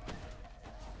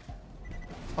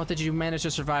 Oh, did you manage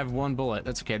to survive one bullet?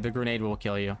 That's okay. The grenade will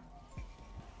kill you.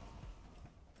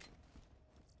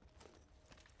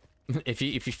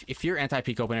 If you're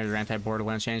anti-peak opener, you're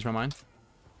anti-Borderlands, change my mind,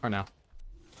 or no?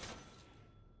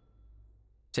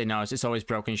 Say no. It's always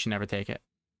broken. You should never take it.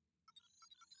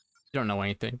 You don't know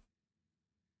anything.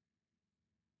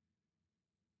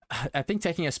 I think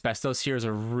taking asbestos here is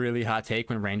a really hot take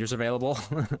when Ranger's available.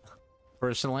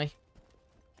 Personally.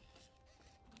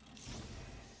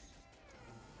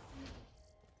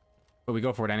 But we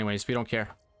go for it anyways. We don't care.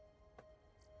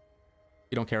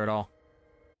 We don't care at all.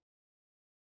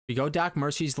 We go Doc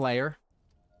Mercy's Lair,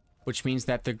 which means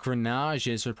that the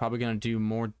grenages are probably going to do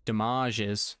more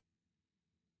damages.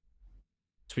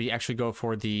 So we actually go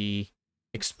for the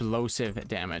explosive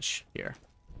damage here.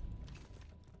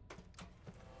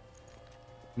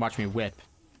 Watch me whip.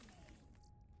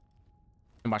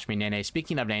 And watch me nay-nay.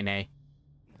 Speaking of nay-nay,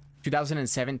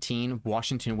 2017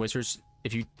 Washington Wizards,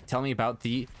 if you tell me about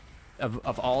the...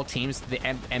 Of all teams, the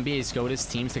NBA's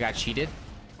GOATest teams that got cheated,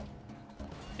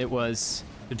 it was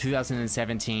the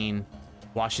 2017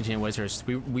 Washington Wizards.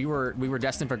 We were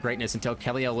destined for greatness until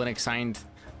Kelly Olynyk signed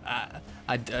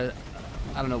I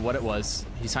don't know what it was.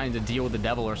 He signed a deal with the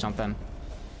devil or something.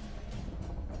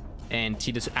 And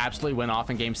he just absolutely went off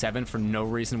in Game 7 for no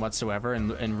reason whatsoever,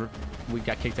 and we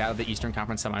got kicked out of the Eastern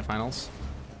Conference semifinals.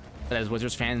 But as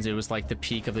Wizards fans, it was like the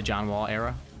peak of the John Wall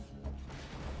era.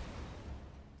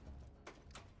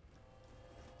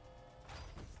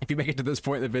 If you make it to this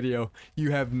point in the video,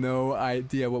 you have no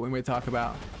idea what we might talk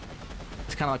about.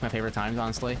 It's kind of like my favorite times,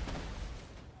 honestly.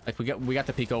 Like we got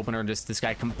the peak opener, just this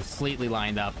guy completely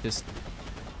lined up. Just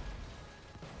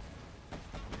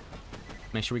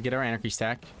make sure we get our anarchy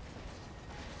stack.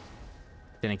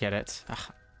 Didn't get it.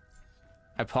 Ugh.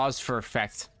 I paused for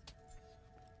effect.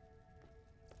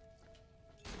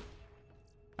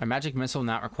 Our magic missile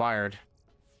not required.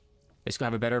 Basically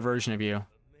have a better version of you.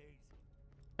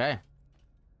 Okay.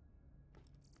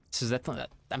 This is definitely,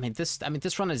 I mean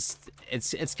this run is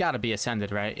it's got to be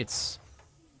ascended, right? It's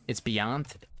beyond.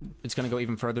 It's going to go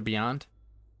even further beyond.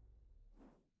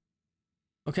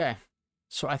 Okay.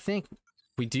 So I think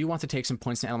we do want to take some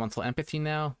points in elemental empathy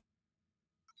now.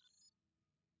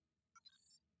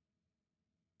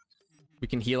 We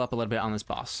can heal up a little bit on this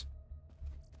boss.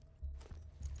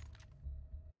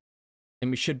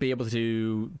 And we should be able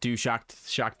to do shock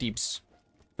deeps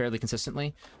fairly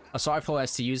consistently. Assault rifle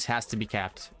STUs has to be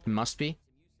capped. It must be.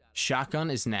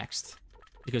 Shotgun is next.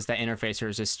 Because that interfacer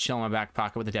is just chilling in my back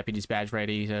pocket with the deputy's badge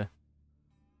ready to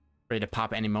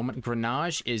pop at any moment.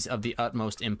 Grenage is of the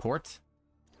utmost import.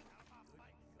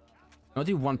 I'll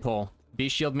do one pull. B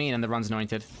shield me and the run's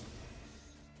anointed.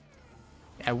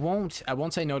 I won't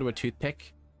say no to a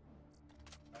toothpick.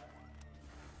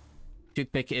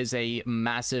 Toothpick is a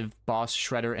massive boss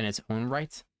shredder in its own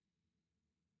right.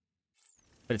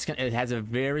 But it has a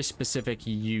very specific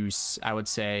use, I would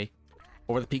say,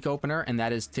 over the peak opener, and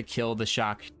that is to kill the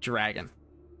shock dragon.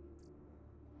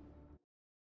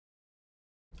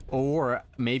 Or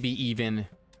maybe even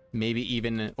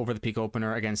over the peak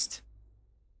opener against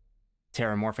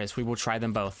Terramorphous. We will try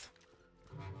them both.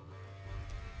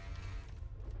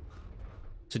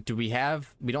 So do we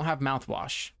don't have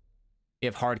mouthwash. We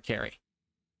have hard carry.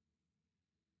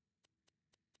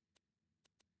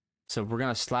 So we're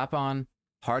gonna slap on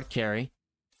hard carry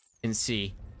and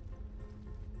C.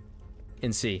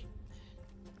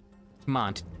 Come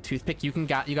on, toothpick, you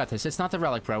got this. It's not the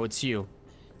relic, bro, it's you.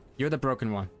 You're the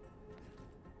broken one.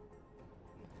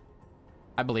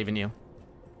 I believe in you.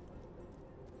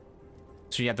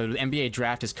 So yeah, the NBA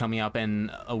draft is coming up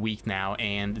in a week now,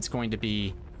 and it's going to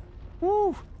be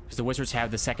woo! Because the Wizards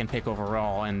have the second pick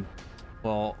overall, and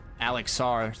well, Alex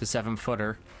Sarr, the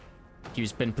 7-footer,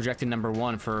 he's been projected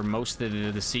 #1 for most of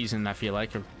the season, I feel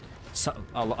like, or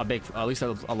at least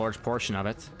a large portion of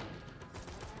it.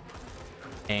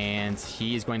 And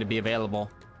he is going to be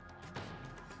available.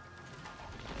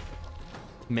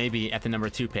 Maybe at the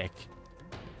 #2 pick.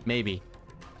 Maybe.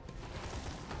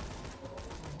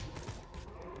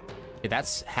 Okay,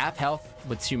 that's half health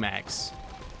with 2 mags.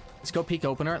 Let's go peak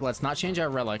opener. Let's not change our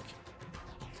relic.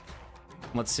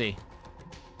 Let's see.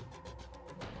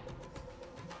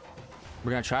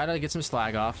 We're gonna try to get some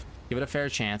slag off. Give it a fair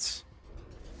chance.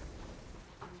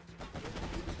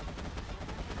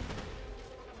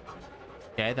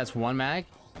 Okay, that's 1 mag.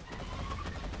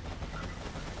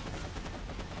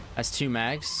 That's 2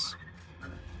 mags.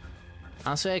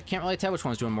 Honestly, I can't really tell which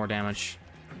one's doing more damage.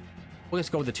 We'll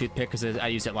just go with the toothpick because I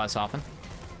use it less often.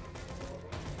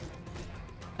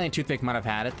 I think toothpick might have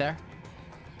had it there.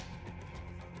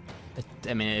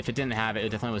 I mean, if it didn't have it, it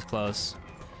definitely was close.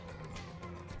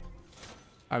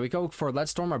 Alright, we go for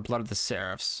Leadstorm or Blood of the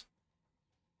Seraphs.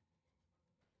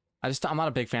 I'm not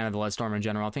a big fan of the Leadstorm in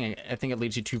general. I think it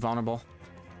leaves you too vulnerable.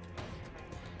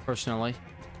 personally.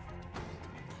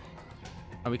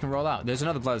 And we can roll out. There's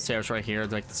another Blood Seraphs right here.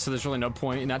 Like, so there's really no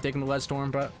point in not taking the Lead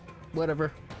Storm, but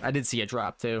whatever. I did see it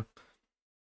drop too.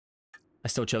 I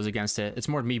still chose against it. It's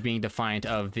more me being defiant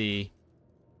of the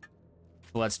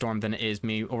Blood Storm than it is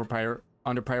me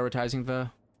under prioritizing the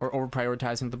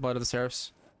Blood of the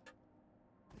Seraphs.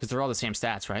 Because they're all the same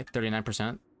stats, right?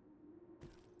 39%.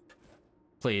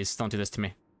 Please don't do this to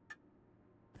me.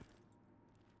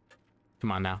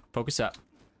 Come on now, focus up.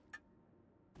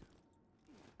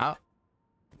 Out.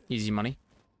 Easy money.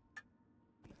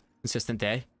 Consistent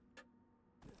day.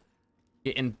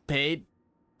 Getting paid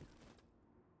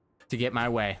to get my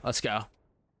way. Let's go.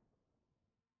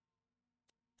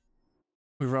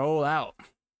 We roll out.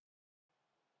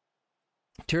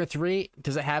 Tier 3,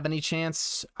 does it have any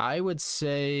chance? I would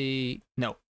say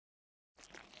no.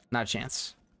 Not a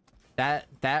chance.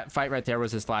 That fight right there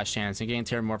was his last chance. And getting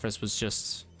Terramorphous was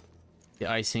just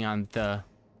the icing on the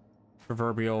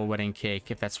proverbial wedding cake,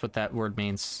 if that's what that word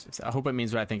means. I hope it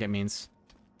means what I think it means.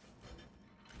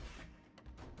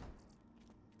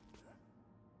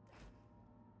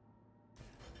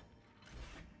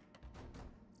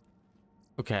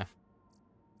 Okay.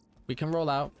 We can roll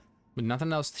out with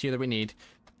nothing else here that we need.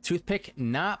 Toothpick,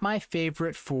 not my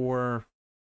favorite for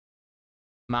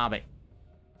mobbing.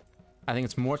 I think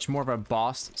it's much more of a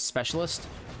boss specialist,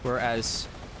 whereas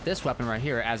this weapon right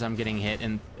here, as I'm getting hit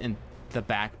in the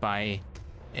back by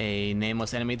a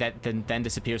nameless enemy that then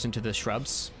disappears into the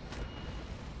shrubs.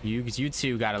 You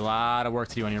two got a lot of work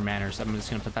to do on your manners. I'm just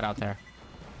gonna put that out there.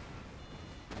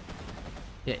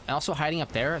 Yeah, also hiding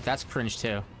up there, that's cringe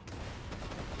too.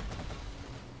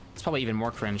 It's probably even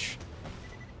more cringe.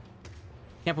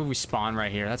 Can't believe we spawn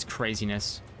right here. That's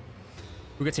craziness.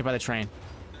 Who gets hit by the train?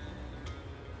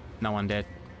 No one did.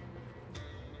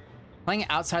 Playing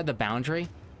outside the boundary?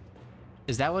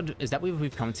 Is that what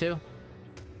we've come to?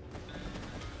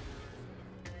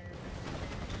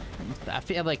 I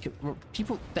feel like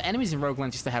the enemies in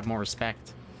Roguelands used to have more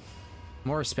respect.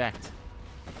 More respect.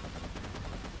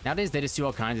 Nowadays, they just do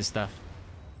all kinds of stuff.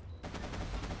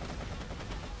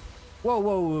 Whoa,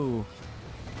 whoa, whoa.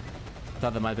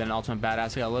 Thought that might have been an ultimate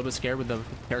badass. I got a little bit scared with the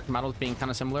character models being kind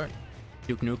of similar.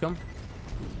 Duke Nukem.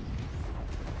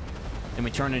 Then we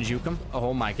turn and juke him.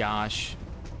 Oh my gosh.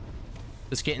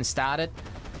 Just getting started.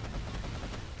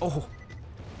 Oh.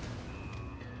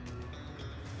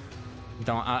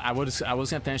 I was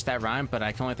gonna finish that rhyme, but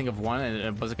I can only think of one, and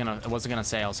it wasn't gonna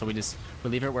sail, so we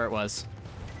leave it where it was.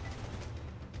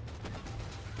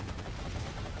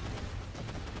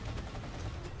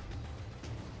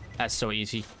 That's so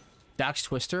easy. Doc's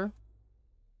Twister. A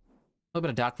little bit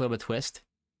of Doc, a little bit of Twist.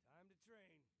 Time to train.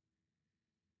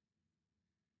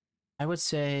 I would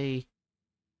say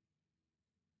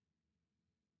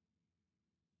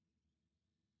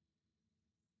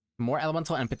more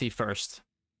elemental empathy first.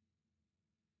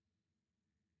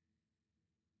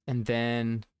 And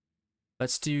then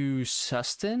let's do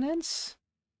sustenance.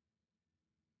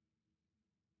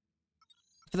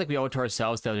 I feel like we owe it to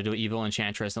ourselves though to do evil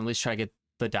enchantress and at least try to get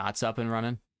the dots up and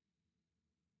running.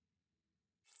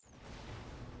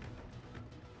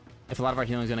 If a lot of our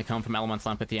healing is going to come from elemental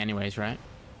empathy anyways, right?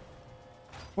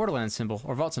 Borderlands symbol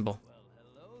or vault symbol. Well,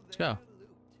 hello Let's go. there, Loot.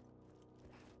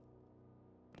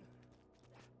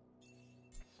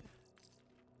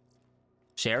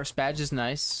 Sheriff's badge is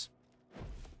nice.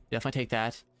 Definitely take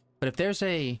that. But if there's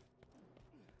a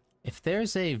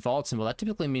vault symbol, that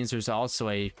typically means there's also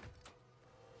a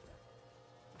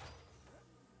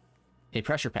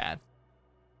pressure pad.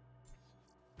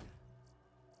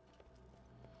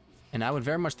 And I would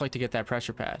very much like to get that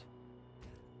pressure pad.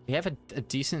 We have a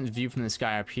decent view from the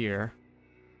sky up here.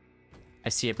 I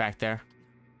see it back there.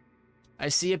 I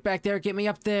see it back there. Get me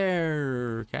up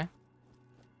there. Okay.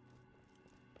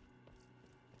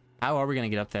 How are we going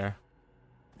to get up there?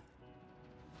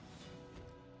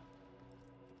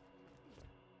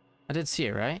 I did see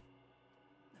it, right?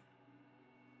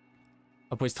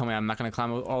 Oh, please tell me I'm not going to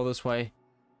climb all this way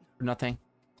for nothing.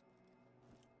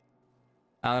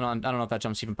 I don't know if that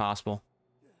jump's even possible.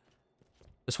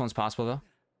 This one's possible, though.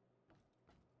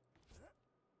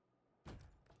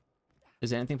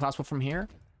 Is anything possible from here?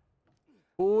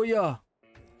 Oh, yeah.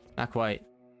 Not quite.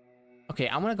 Okay,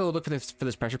 I'm going to go look for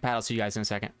this pressure pad. I'll see you guys in a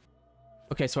second.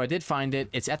 Okay, so I did find it.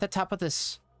 It's at the top of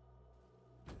this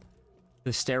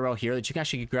stairwell here that you can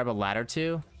actually grab a ladder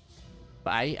to.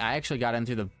 But I actually got in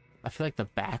through the, I feel like the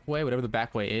back way, whatever the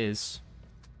back way is.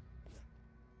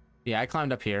 Yeah, I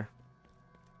climbed up here.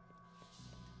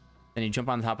 Then you jump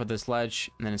on top of this ledge,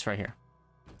 and then it's right here.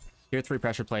 Here are 3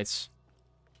 pressure plates.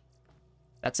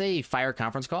 That's a fire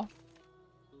conference call.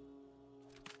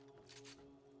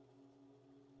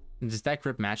 Is that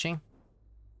grip matching?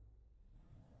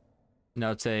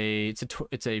 No, it's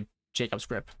a Jacob's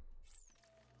grip.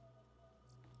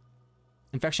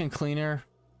 Infection cleaner.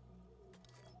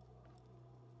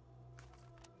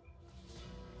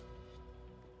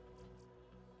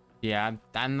 Yeah,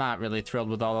 I'm not really thrilled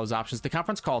with all those options. The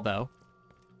conference call, though.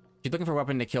 If you're looking for a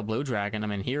weapon to kill Blue Dragon, I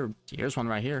mean, here's one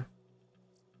right here.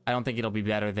 I don't think it'll be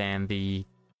better than the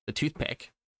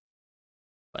toothpick,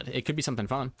 but it could be something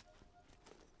fun.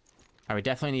 All right, we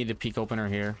definitely need a peak opener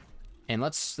here, and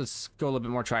let's go a little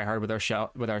bit more try hard with our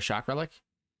shock relic.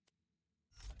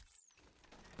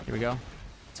 Here we go.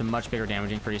 It's a much bigger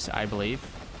damage increase, I believe.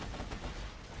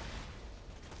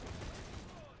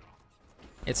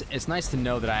 It's nice to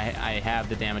know that I have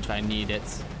the damage if I need it.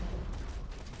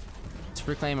 Let's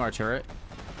reclaim our turret.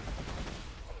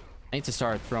 I need to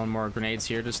start throwing more grenades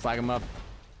here to slag them up.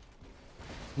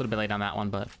 A little bit late on that one,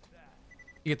 but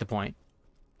you get the point.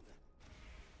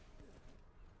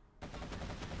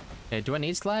 Okay, do I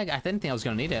need slag? I didn't think I was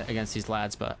going to need it against these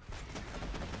lads, but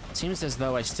it seems as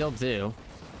though I still do.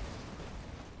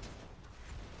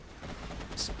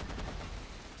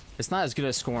 It's not as good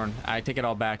as Scorn. I take it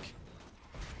all back.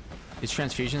 These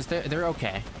transfusions, they're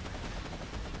okay.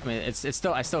 I mean, it's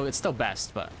still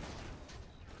best, but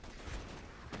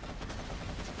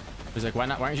he's like, why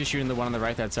aren't you shooting the one on the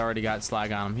right that's already got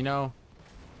slag on him, you know?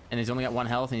 And he's only got 1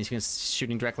 health and he's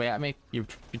shooting directly at me. You're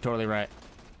totally right.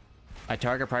 My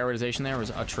target prioritization there was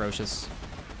atrocious.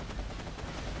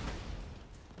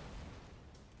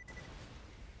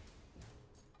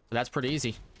 But that's pretty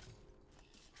easy.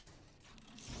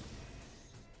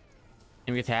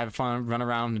 And we get to have fun, run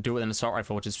around and do it with an assault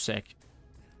rifle, which is sick.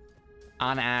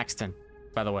 On Axton,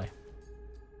 by the way.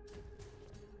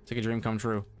 It's like a dream come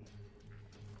true.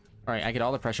 Alright, I get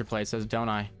all the pressure plates, don't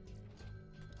I?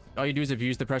 All you do is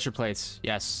abuse the pressure plates.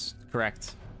 Yes,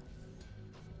 correct.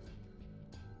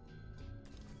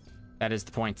 That is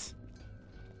the point.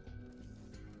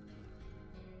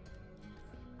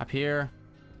 Up here.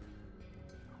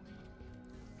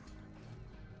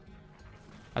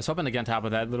 I was hoping to get on top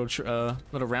of that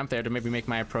little ramp there to maybe make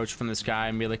my approach from the sky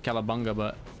and be like Calabunga,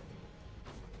 but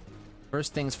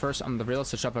first things first, on the real,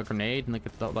 switch up a grenade and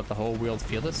let the whole world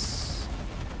feel this.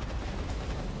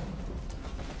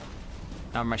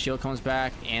 Now my shield comes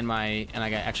back and I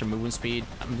got extra movement speed.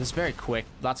 This is very quick,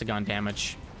 lots of gun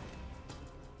damage.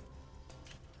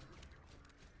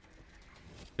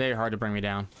 Very hard to bring me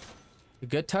down. The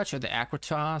good touch or the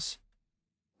Aquatos?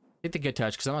 Get the good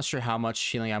touch, because I'm not sure how much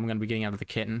healing I'm going to be getting out of the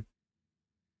kitten.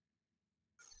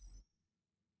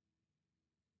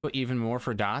 But even more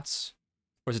for dots?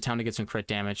 Or is it time to get some crit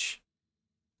damage?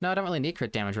 No, I don't really need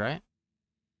crit damage, right?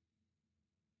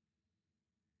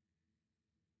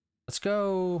 Let's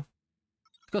go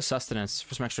sustenance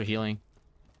for some extra healing.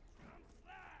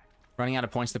 Running out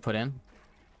of points to put in.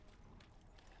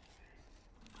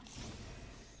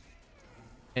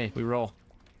 Hey, we roll.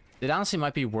 It honestly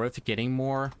might be worth getting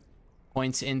more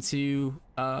points into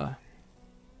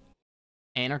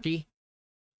Anarchy.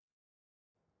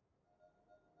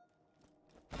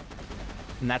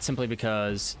 And that's simply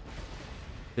because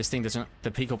this thing doesn't,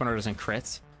 the peak opener doesn't crit,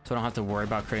 so I don't have to worry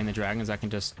about critting the dragons. I can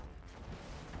just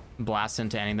blast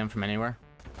into any of them from anywhere.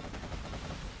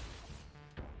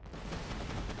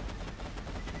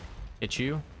 Hit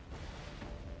you.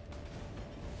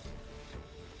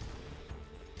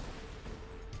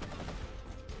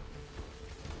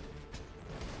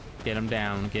 Get him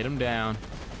down, get him down.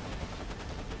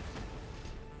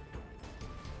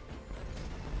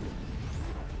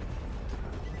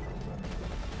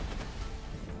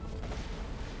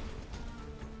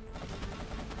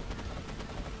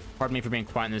 Pardon me for being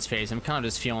quiet in this phase. I'm kind of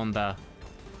just feeling the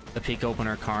peak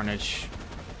opener carnage.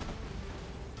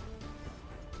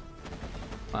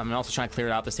 I'm also trying to clear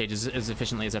out the stage as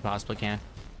efficiently as I possibly can.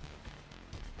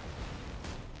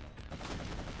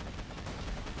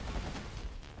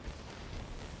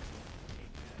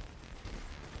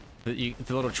 The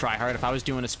little try hard. If I was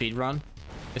doing a speed run,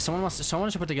 if someone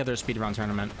should put together a speed run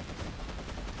tournament,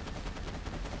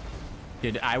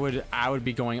 dude, I would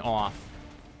be going off.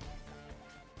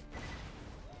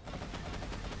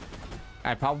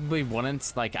 I probably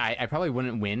wouldn't, like, I probably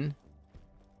wouldn't win,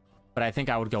 but I think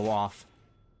I would go off.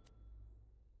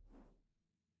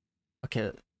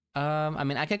 Okay, I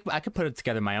mean, I could put it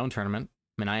together my own tournament.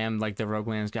 I mean, I am like the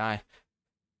Roguelands guy.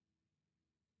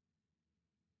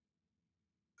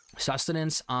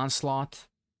 Sustenance, Onslaught.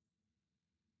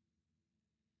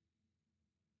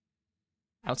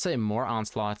 I would say more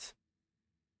Onslaught.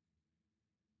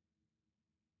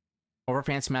 Over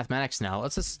fancy mathematics now.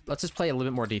 Let's just play a little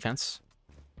bit more defense.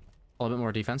 A little bit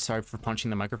more defense. Sorry for punching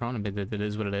the microphone. It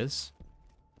is what it is.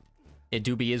 It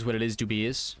do be is what it is, do be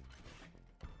is.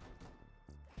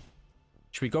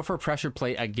 Should we go for a pressure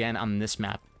plate again on this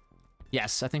map?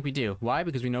 Yes, I think we do. Why?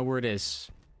 Because we know where it is.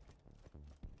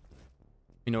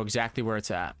 We know exactly where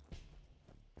it's at.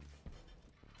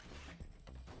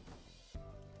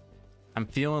 I'm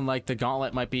feeling like the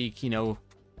gauntlet might be, you know,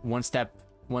 one step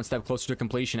closer to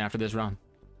completion after this run.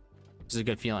 This is a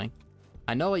good feeling.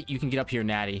 I know you can get up here,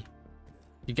 Natty.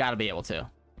 You gotta be able to.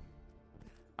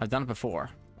 I've done it before.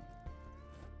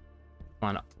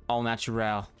 Come on, all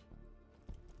natural.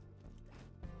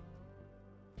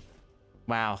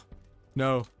 Wow.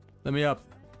 No. Let me up.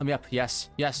 Let me up. Yes.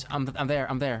 Yes. I'm there.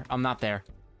 I'm there. I'm not there.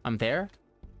 I'm there.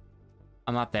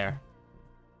 I'm not there.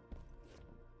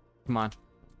 Come on.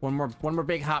 One more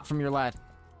big hop from your lad.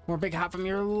 One more big hop from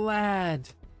your lad.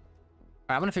 All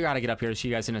right, I'm gonna figure out how to get up here to see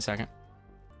you guys in a second.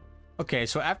 Okay,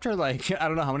 so after like, I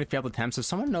don't know how many failed attempts, if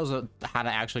someone knows how to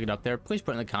actually get up there, please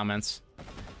put in the comments.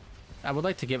 I would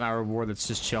like to get my reward that's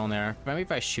just chilling there. Maybe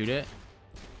if I shoot it,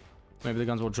 maybe the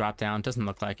guns will drop down. Doesn't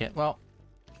look like it. Well,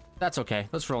 that's okay.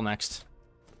 Let's roll next.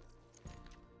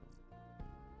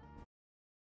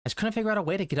 I just couldn't figure out a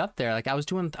way to get up there. Like I was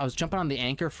jumping on the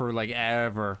anchor for like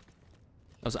ever.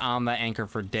 I was on that anchor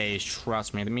for days,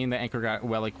 trust me. Me and the anchor got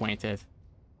well acquainted.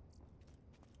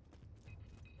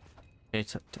 Okay,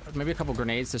 maybe a couple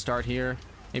grenades to start here.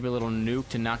 Maybe a little nuke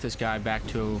to knock this guy back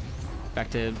to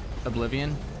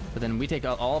oblivion. But then we take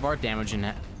all of our damage and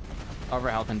all of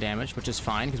our health and damage, which is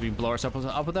fine because we blow ourselves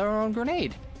up with our own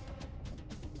grenade.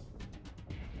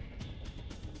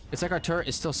 It's like our turret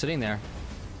is still sitting there,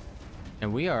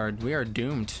 and we are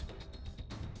doomed.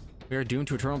 We are doomed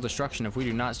to eternal destruction if we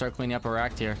do not start cleaning up our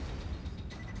act here.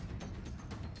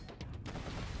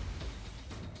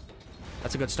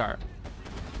 That's a good start.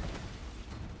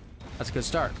 That's a good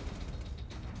start.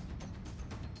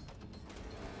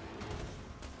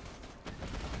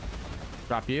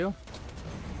 Drop you.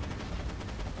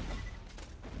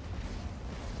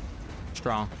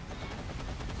 Strong.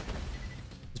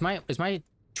 Is my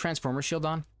transformer shield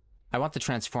on? I want the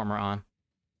transformer on.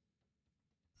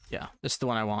 Yeah, this is the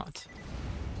one I want.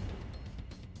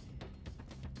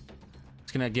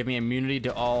 It's gonna give me immunity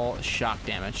to all shock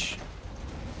damage,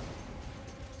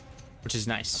 which is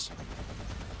nice.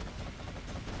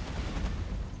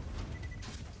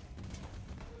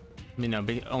 You know,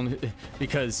 only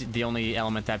because the only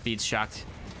element that beats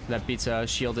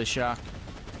shield is shock.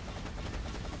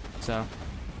 So,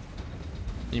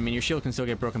 I mean, your shield can still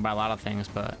get broken by a lot of things,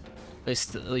 but at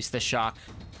least the shock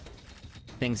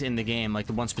things in the game, like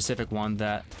the one specific one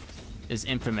that is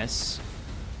infamous,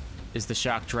 is the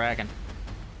shock dragon.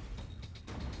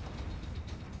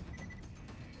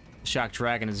 The shock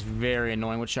dragon is very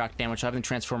annoying with shock damage. Having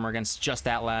transformer against just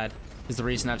that lad is the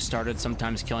reason I've started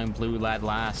sometimes killing blue lad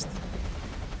last.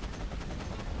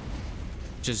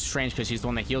 Which is strange because he's the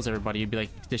one that heals everybody. You'd be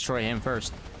like, destroy him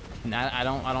first. And I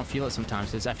don't feel it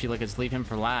sometimes. I feel like it's leave him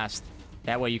for last.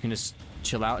 That way you can just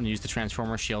chill out and use the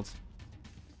transformer shield.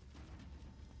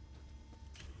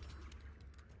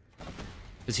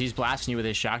 Because he's blasting you with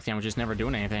his shock damage, just never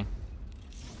doing anything.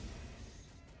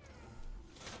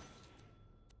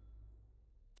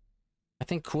 I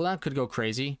think cooldown could go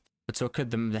crazy, but so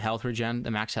could the health regen, the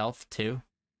max health too.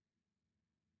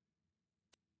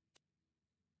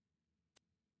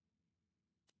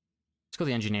 Let's go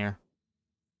the engineer.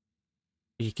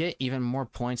 You get even more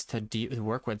points to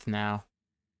work with now.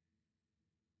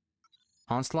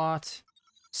 Onslaught,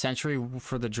 Sentry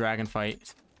for the dragon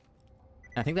fight.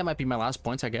 I think that might be my last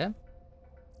points I get.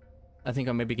 I think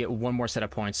I'll maybe get one more set of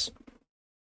points.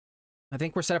 I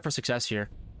think we're set up for success here.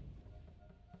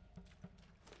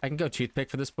 I can go toothpick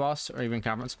for this boss, or even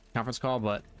conference call,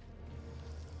 but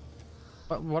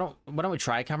why don't we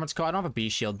try a conference call? I don't have a B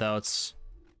shield though.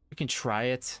 We can try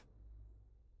it.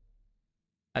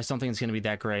 I just don't think it's gonna be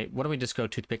that great. Why don't we just go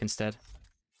toothpick instead?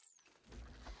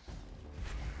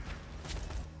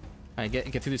 Alright,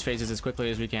 get through these phases as quickly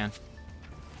as we can.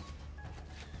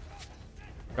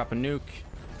 Drop a nuke.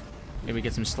 Maybe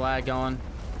get some slag going.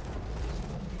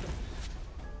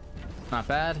 Not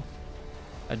bad.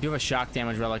 I do have a shock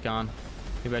damage relic on.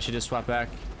 Maybe I should just swap back.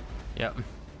 Yep.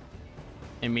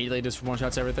 Immediately just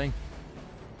one-shots everything.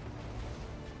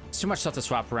 It's too much stuff to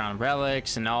swap around.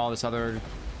 Relics and all this other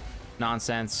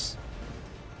nonsense.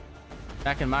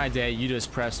 Back in my day, you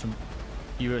just pressed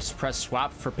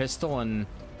swap for pistol and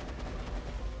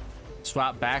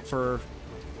swap back for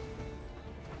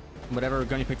whatever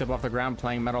gun you picked up off the ground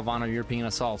playing Medal of Honor European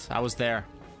Assault. I was there.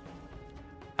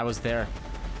 I was there.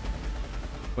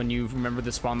 When you remember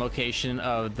the spawn location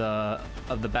of the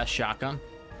best shotgun,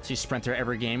 So you sprint through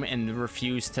every game and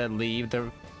refuse to leave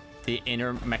the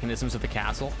inner mechanisms of the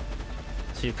castle.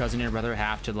 So your cousin and your brother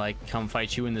have to like come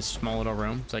fight you in this small little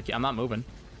room. It's like, I'm not moving.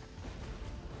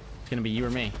 It's gonna be you or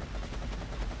me.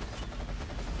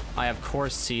 I of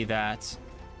course see that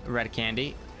red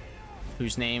candy,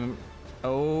 whose name,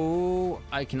 oh,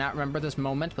 I cannot remember this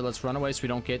moment, but let's run away so we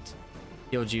don't get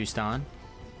heal juiced on.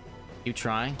 You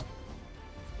trying?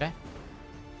 Okay.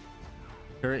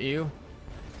 Hurt you.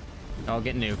 I'll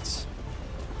get nuked.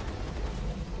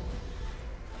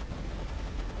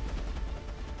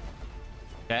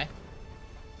 Okay.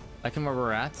 Liking where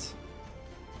we're at.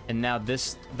 And now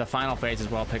this, the final phase is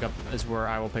where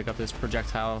I will pick up this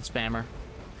projectile spammer.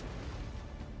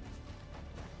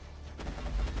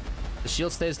 The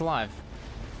shield stays alive.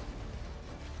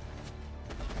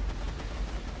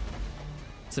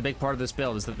 It's a big part of this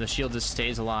build, is that the shield just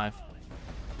stays alive.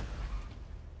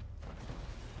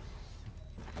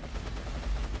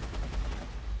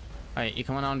 Alright, you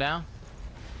coming on down?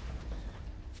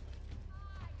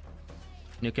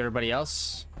 Nuke everybody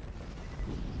else.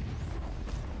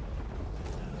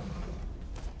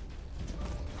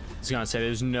 I was gonna say,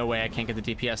 there's no way I can't get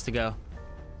the DPS to go.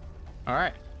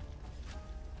 Alright.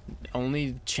 The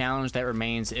only challenge that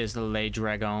remains is the Les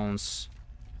Dragons.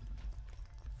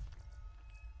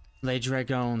 Les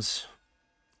Dragons.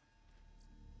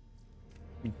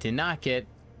 We did not get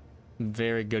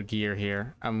very good gear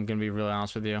here. I'm gonna be really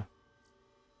honest with you.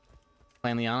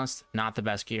 Plainly honest, not the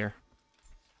best gear.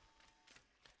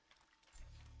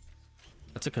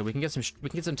 That's okay. We can get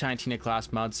some Tiny Tina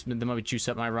class mods. They might juice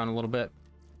up my run a little bit.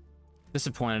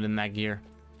 Disappointed in that gear.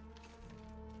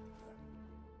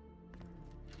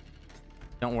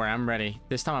 Don't worry, I'm ready.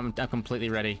 This time I'm completely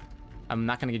ready. I'm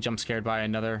not gonna get jump scared by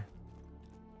another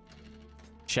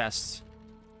chest.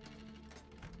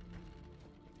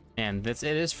 And it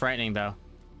is frightening though.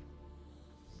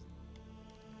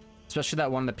 Especially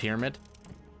that one in the pyramid.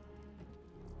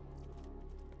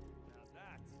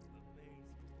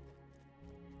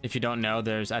 If you don't know,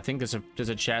 I think there's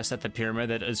a chest at the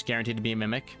pyramid that is guaranteed to be a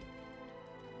mimic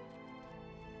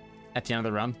at the end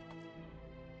of the run.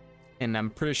 And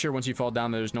I'm pretty sure once you fall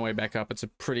down, there's no way back up. It's a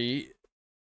pretty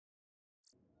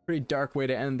dark way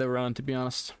to end the run, to be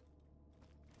honest.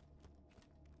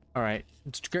 All right,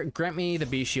 grant me the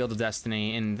B Shield of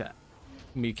Destiny, and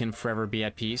we can forever be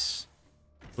at peace.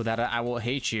 Without it, I will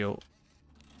hate you.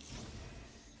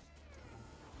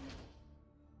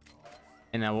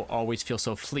 And I will always feel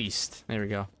so fleeced. There we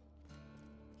go.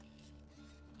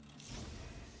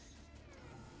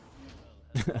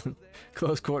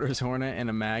 Close quarters Hornet and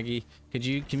a Maggie. Can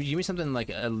you give me something like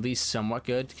at least somewhat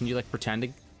good? Can you like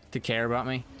pretend to care about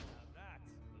me?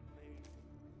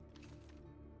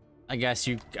 I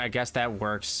guess that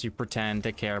works. You pretend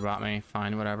to care about me.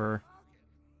 Fine, whatever.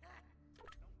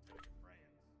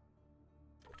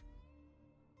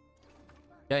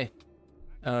 Okay.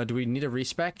 Do we need a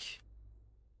respec?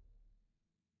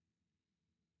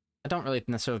 I don't really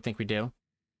necessarily think we do.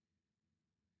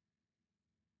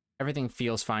 Everything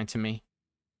feels fine to me.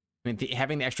 I mean,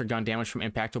 having the extra gun damage from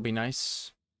impact will be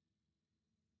nice.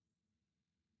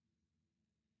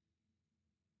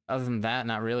 Other than that,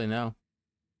 not really, no.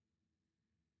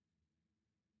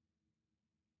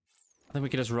 I think we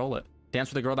could just roll it. Dance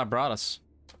with the girl that brought us.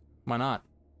 Why not?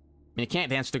 I mean, you can't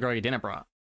dance with the girl you didn't brought.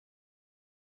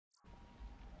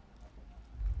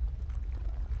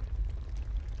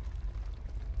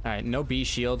 Alright, no B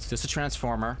shields, just a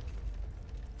transformer.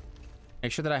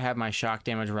 Make sure that I have my shock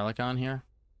damage relic on here.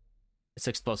 It's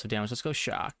explosive damage. Let's go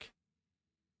shock.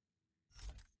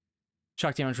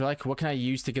 Shock damage relic. What can I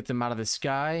use to get them out of the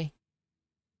sky?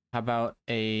 How about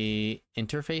a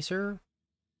interfacer?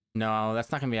 No,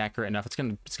 that's not gonna be accurate enough. It's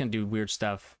gonna do weird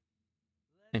stuff.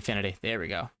 Infinity. There we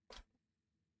go.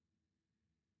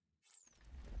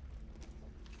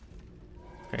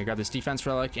 Okay, grab this defense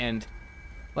relic, and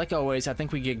like always, I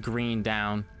think we get green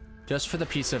down just for the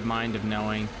peace of mind of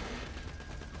knowing.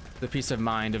 The peace of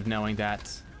mind of knowing that.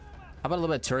 How about a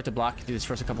little bit of turret to block these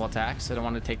first couple attacks? I don't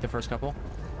want to take the first couple.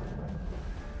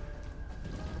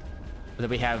 But then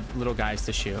we have little guys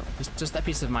to shoot. Just that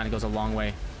peace of mind goes a long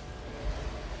way.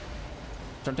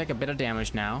 Starting to take a bit of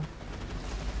damage now.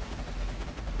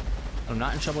 I'm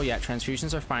not in trouble yet.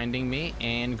 Transfusions are finding me,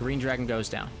 and Green Dragon goes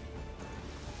down.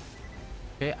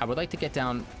 Okay, I would like to get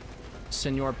down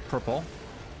Senor Purple.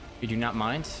 You do not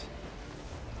mind.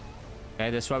 Okay,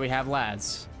 this is why we have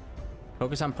lads.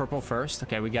 Focus on Purple first.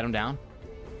 Okay, we get him down.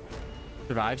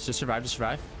 Survives, just survive, just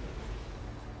survive.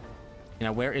 You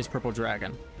know, where is Purple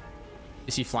Dragon?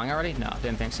 Is he flying already? No,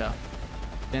 didn't think so.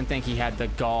 Didn't think he had the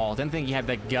gall. Didn't think he had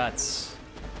the guts.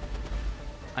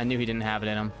 I knew he didn't have it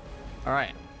in him. All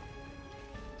right.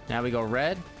 Now we go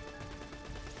red.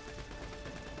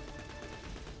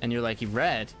 And you're like,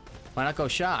 red? Why not go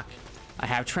shock? I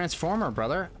have transformer,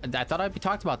 brother. I thought I'd be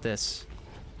talked about this.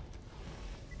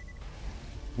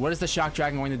 What is the shock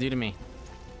dragon going to do to me?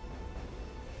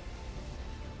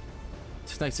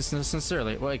 Like,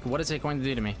 sincerely, like, what is it going to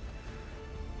do to me?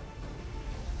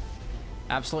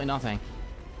 Absolutely nothing.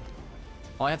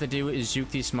 All I have to do is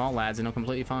juke these small lads and I'm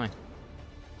completely fine.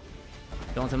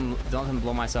 Don't let them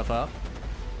blow myself up.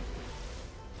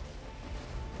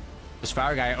 This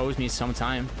fire guy owes me some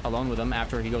time alone with him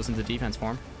after he goes into defense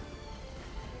form.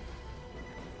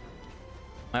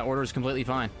 My order is completely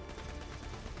fine.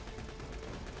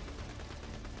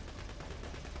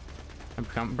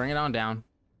 Bring it on down.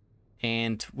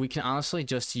 And we can honestly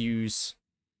just use...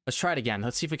 Let's try it again.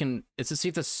 Let's see if we can... Let's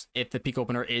see if the peak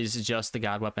opener is just the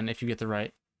god weapon, if you get the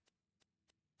right.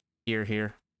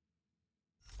 Here.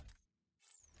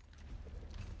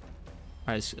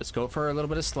 Alright, let's go for a little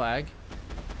bit of slag.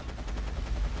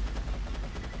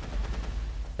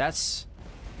 That's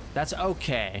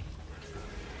okay.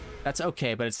 That's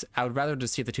okay, but it's... I would rather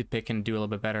just see if the toothpick can do a little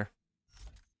bit better.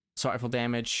 So rifle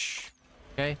damage.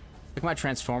 Okay. Look at my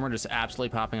transformer just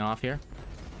absolutely popping off here.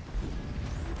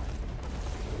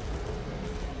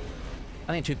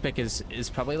 I think toothpick is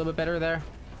probably a little bit better there.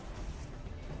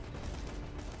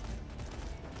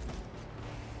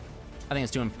 I think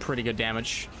it's doing pretty good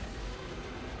damage.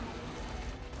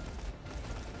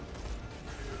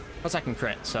 Plus I can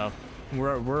crit, so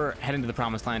we're heading to the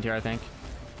promised land here, I think.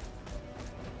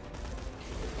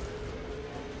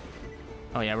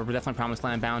 Oh yeah, we're definitely promised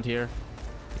land bound here.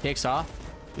 It takes off.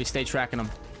 We stay tracking him.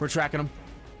 We're tracking him.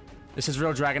 This is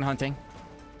real dragon hunting.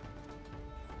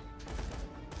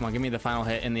 Come on, give me the final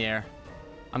hit in the air.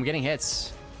 I'm getting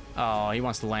hits. Oh, he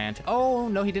wants to land. Oh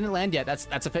no, he didn't land yet. That's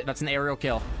an aerial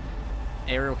kill.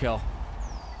 Aerial kill.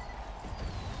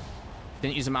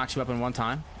 Didn't use a moxie weapon one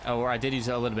time. Oh, or I did use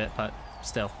it a little bit, but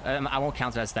still, I won't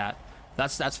count it as that.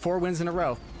 That's 4 wins in a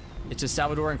row. It's just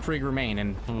Salvador and Krieg remain,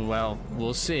 and well,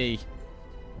 we'll see.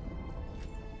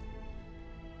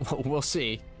 We'll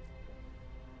see.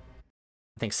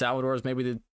 I think Salvador is maybe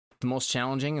the most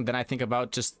challenging, and then I think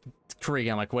about just Krieg.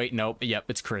 I'm like, wait, nope, yep,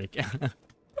 it's Krieg.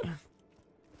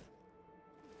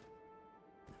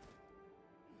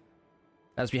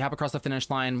 As we hop across the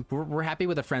finish line, we're happy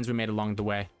with the friends we made along the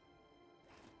way.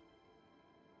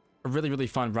 A really, really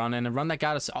fun run, and a run that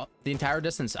got us the entire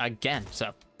distance again.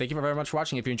 So, thank you very much for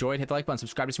watching. If you enjoyed, hit the like button,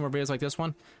 subscribe to see more videos like this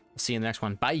one. We'll see you in the next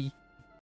one. Bye!